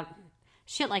more, but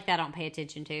shit like that I don't pay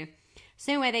attention to.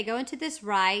 So anyway, they go into this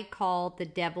ride called the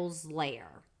Devil's Lair.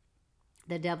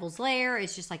 The Devil's Lair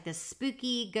is just like this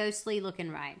spooky, ghostly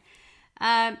looking ride.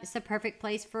 It's the perfect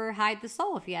place for hide the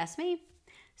soul, if you ask me.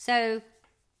 So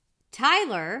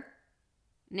Tyler,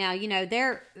 now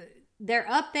they're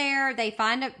up there. They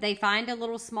find a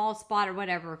little small spot or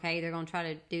whatever. Okay, they're gonna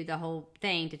try to do the whole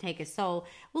thing to take his soul.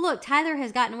 Well, look, Tyler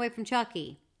has gotten away from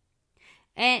Chucky,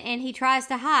 and he tries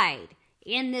to hide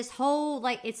in this whole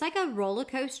it's like a roller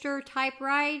coaster type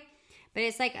ride, but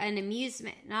it's like an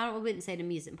amusement. I wouldn't say an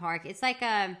amusement park. It's like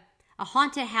a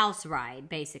haunted house ride,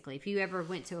 basically. If you ever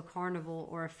went to a carnival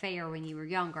or a fair when you were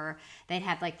younger, they'd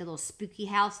have like the little spooky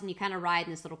house and you kind of ride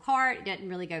in this little cart. It doesn't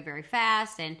really go very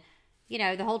fast. And,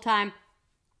 the whole time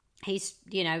he's,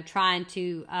 trying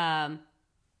to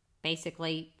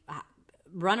basically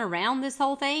run around this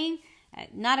whole thing.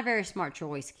 Not a very smart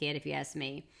choice, kid, if you ask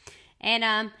me.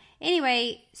 And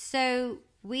anyway, so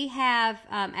we have,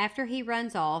 after he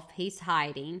runs off, he's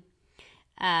hiding.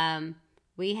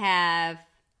 We have...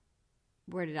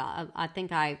 Where did I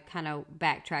think I kind of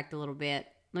backtracked a little bit.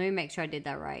 Let me make sure I did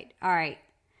that right. All right.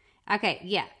 Okay,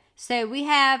 yeah. So we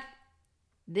have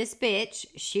this bitch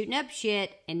shooting up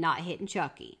shit and not hitting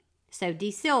Chucky. So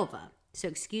De Silva. So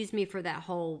excuse me for that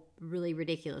whole really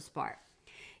ridiculous part.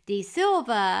 De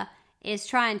Silva is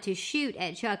trying to shoot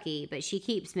at Chucky, but she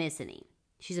keeps missing him.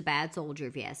 She's a bad soldier,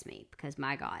 if you ask me, because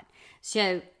my God.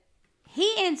 So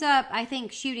he ends up, I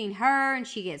think, shooting her and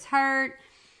she gets hurt.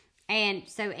 And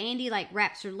so Andy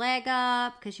wraps her leg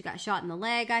up because she got shot in the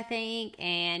leg, I think.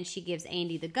 And she gives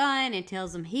Andy the gun and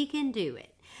tells him he can do it.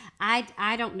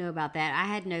 I don't know about that. I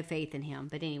had no faith in him.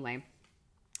 But anyway.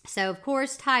 So, of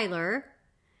course, Tyler,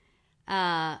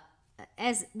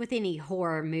 as with any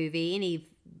horror movie, any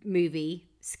movie,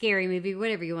 scary movie,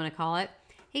 whatever you want to call it,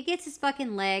 he gets his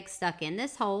fucking leg stuck in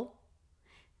this hole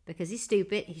because he's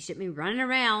stupid. He shouldn't be running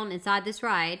around inside this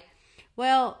ride.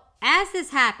 Well, as this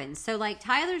happens, so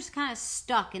Tyler's kind of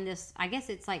stuck in this, I guess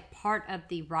it's part of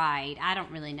the ride. I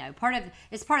don't really know.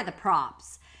 It's part of the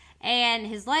props. And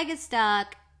his leg is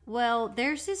stuck. Well,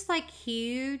 there's this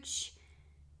huge,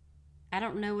 I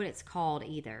don't know what it's called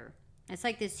either. It's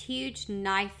this huge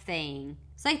knife thing.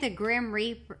 It's like the Grim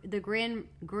Reaper,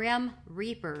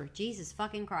 Jesus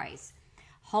fucking Christ,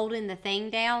 holding the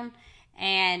thing down.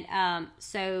 And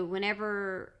so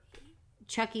whenever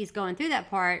Chucky's going through that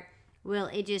part, well,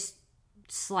 it just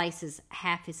slices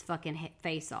half his fucking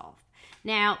face off.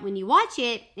 Now, when you watch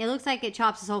it, it looks like it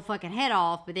chops his whole fucking head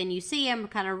off, but then you see him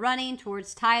kind of running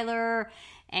towards Tyler,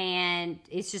 and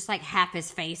it's just half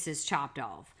his face is chopped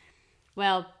off.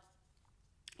 Well,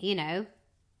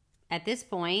 at this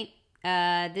point,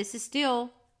 this is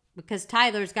still because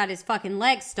Tyler's got his fucking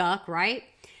leg stuck, right?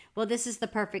 Well, this is the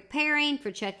perfect pairing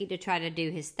for Chucky to try to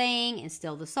do his thing and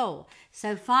steal the soul.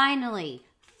 So finally,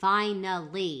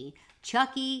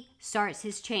 Chucky starts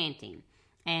his chanting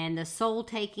and the soul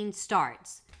taking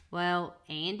starts. Well,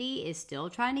 Andy is still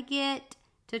trying to get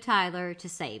to Tyler to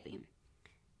save him.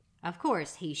 Of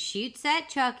course, he shoots at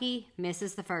Chucky,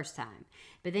 misses the first time.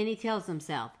 But then he tells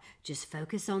himself, just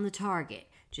focus on the target.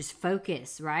 Just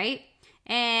focus, right?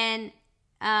 And,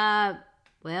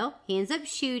 well, he ends up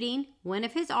shooting one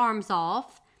of his arms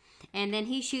off. And then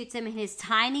he shoots him in his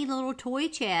tiny little toy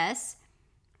chest.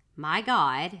 My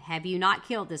God, have you not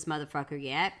killed this motherfucker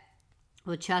yet?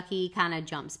 Well, Chucky kind of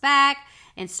jumps back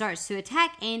and starts to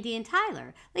attack Andy and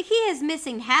Tyler. Like, he is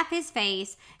missing half his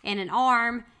face and an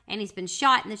arm, and he's been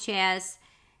shot in the chest.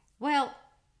 Well,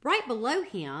 right below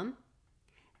him,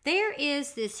 there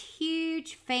is this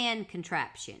huge fan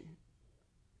contraption.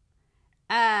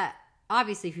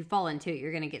 Obviously, if you fall into it,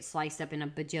 you're going to get sliced up in a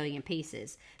bajillion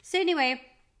pieces. So anyway,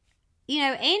 you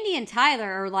know, Andy and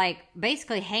Tyler are like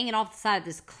basically hanging off the side of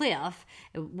this cliff.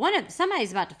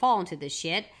 Somebody's about to fall into this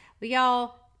shit. But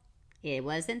y'all, it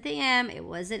wasn't them. It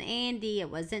wasn't Andy.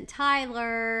 It wasn't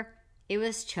Tyler. It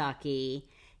was Chucky.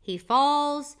 He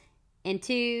falls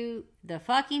into the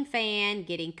fucking fan,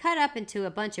 getting cut up into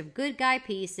a bunch of good guy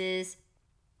pieces.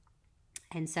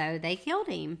 And so they killed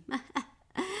him.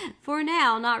 For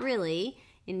now, not really.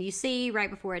 And you see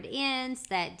right before it ends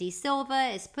that De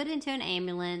Silva is put into an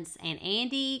ambulance and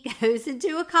Andy goes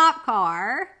into a cop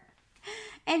car.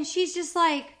 And she's just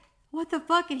like, what the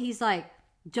fuck? And he's like,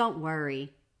 don't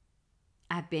worry.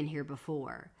 I've been here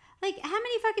before. Like, how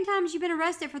many fucking times you been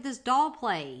arrested for this doll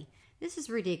play? This is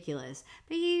ridiculous.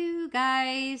 But you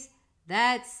guys,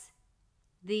 that's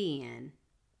the end.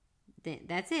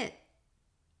 That's it.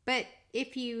 But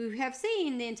if you have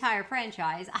seen the entire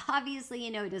franchise, obviously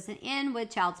you know it doesn't end with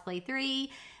Child's Play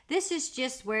 3. This is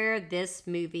just where this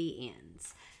movie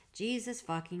ends. Jesus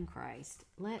fucking Christ.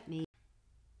 Let me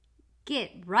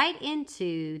get right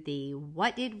into the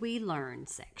what did we learn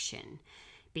section.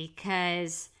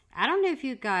 Because I don't know if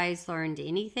you guys learned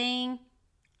anything.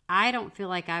 I don't feel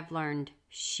like I've learned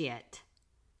shit.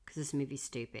 Because this movie's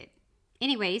stupid.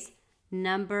 Anyways,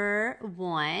 number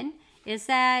 1 is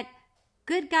that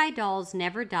good guy dolls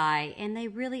never die, and they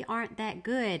really aren't that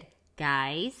good,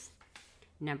 guys.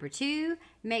 Number 2,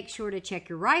 make sure to check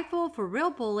your rifle for real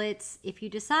bullets if you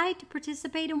decide to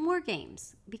participate in war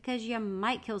games, because you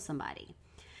might kill somebody.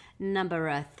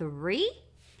 Number 3,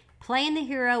 playing the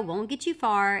hero won't get you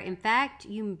far. In fact,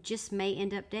 you just may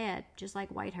end up dead, just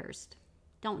like Whitehurst.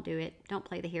 Don't do it. Don't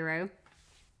play the hero.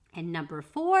 And number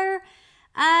 4,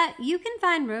 you can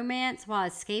find romance while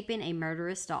escaping a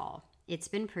murderous doll. It's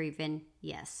been proven,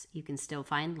 yes, you can still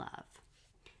find love.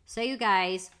 So you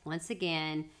guys, once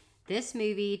again, this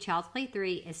movie, Child's Play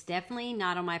 3, is definitely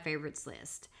not on my favorites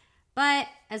list. But,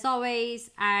 as always,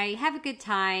 I have a good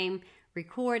time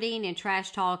recording and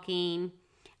trash talking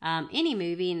any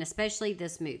movie, and especially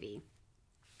this movie.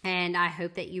 And I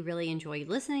hope that you really enjoy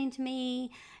listening to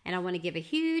me. And I want to give a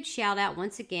huge shout out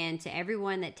once again to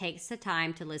everyone that takes the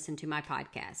time to listen to my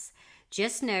podcast.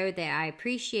 Just know that I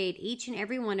appreciate each and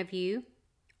every one of you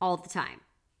all the time.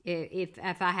 If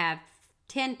I have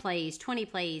 10 plays, 20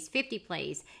 plays, 50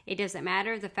 plays, it doesn't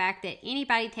matter. The fact that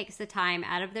anybody takes the time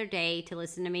out of their day to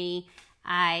listen to me,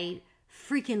 I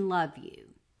freaking love you.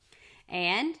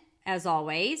 And as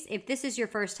always, if this is your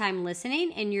first time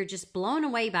listening and you're just blown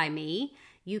away by me,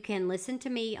 you can listen to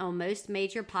me on most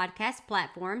major podcast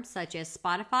platforms such as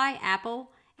Spotify,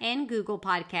 Apple, and Google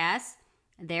Podcasts.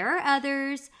 There are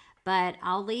others, but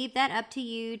I'll leave that up to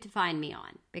you to find me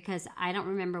on because I don't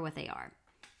remember what they are.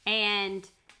 And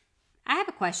I have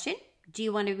a question. Do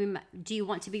you want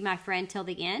to be my friend till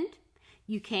the end?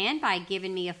 You can by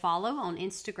giving me a follow on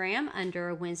Instagram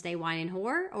under Wednesday Wine and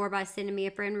Horror, or by sending me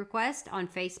a friend request on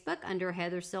Facebook under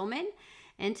Heather Silman.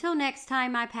 Until next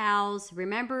time, my pals,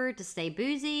 remember to stay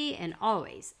boozy and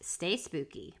always stay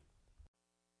spooky.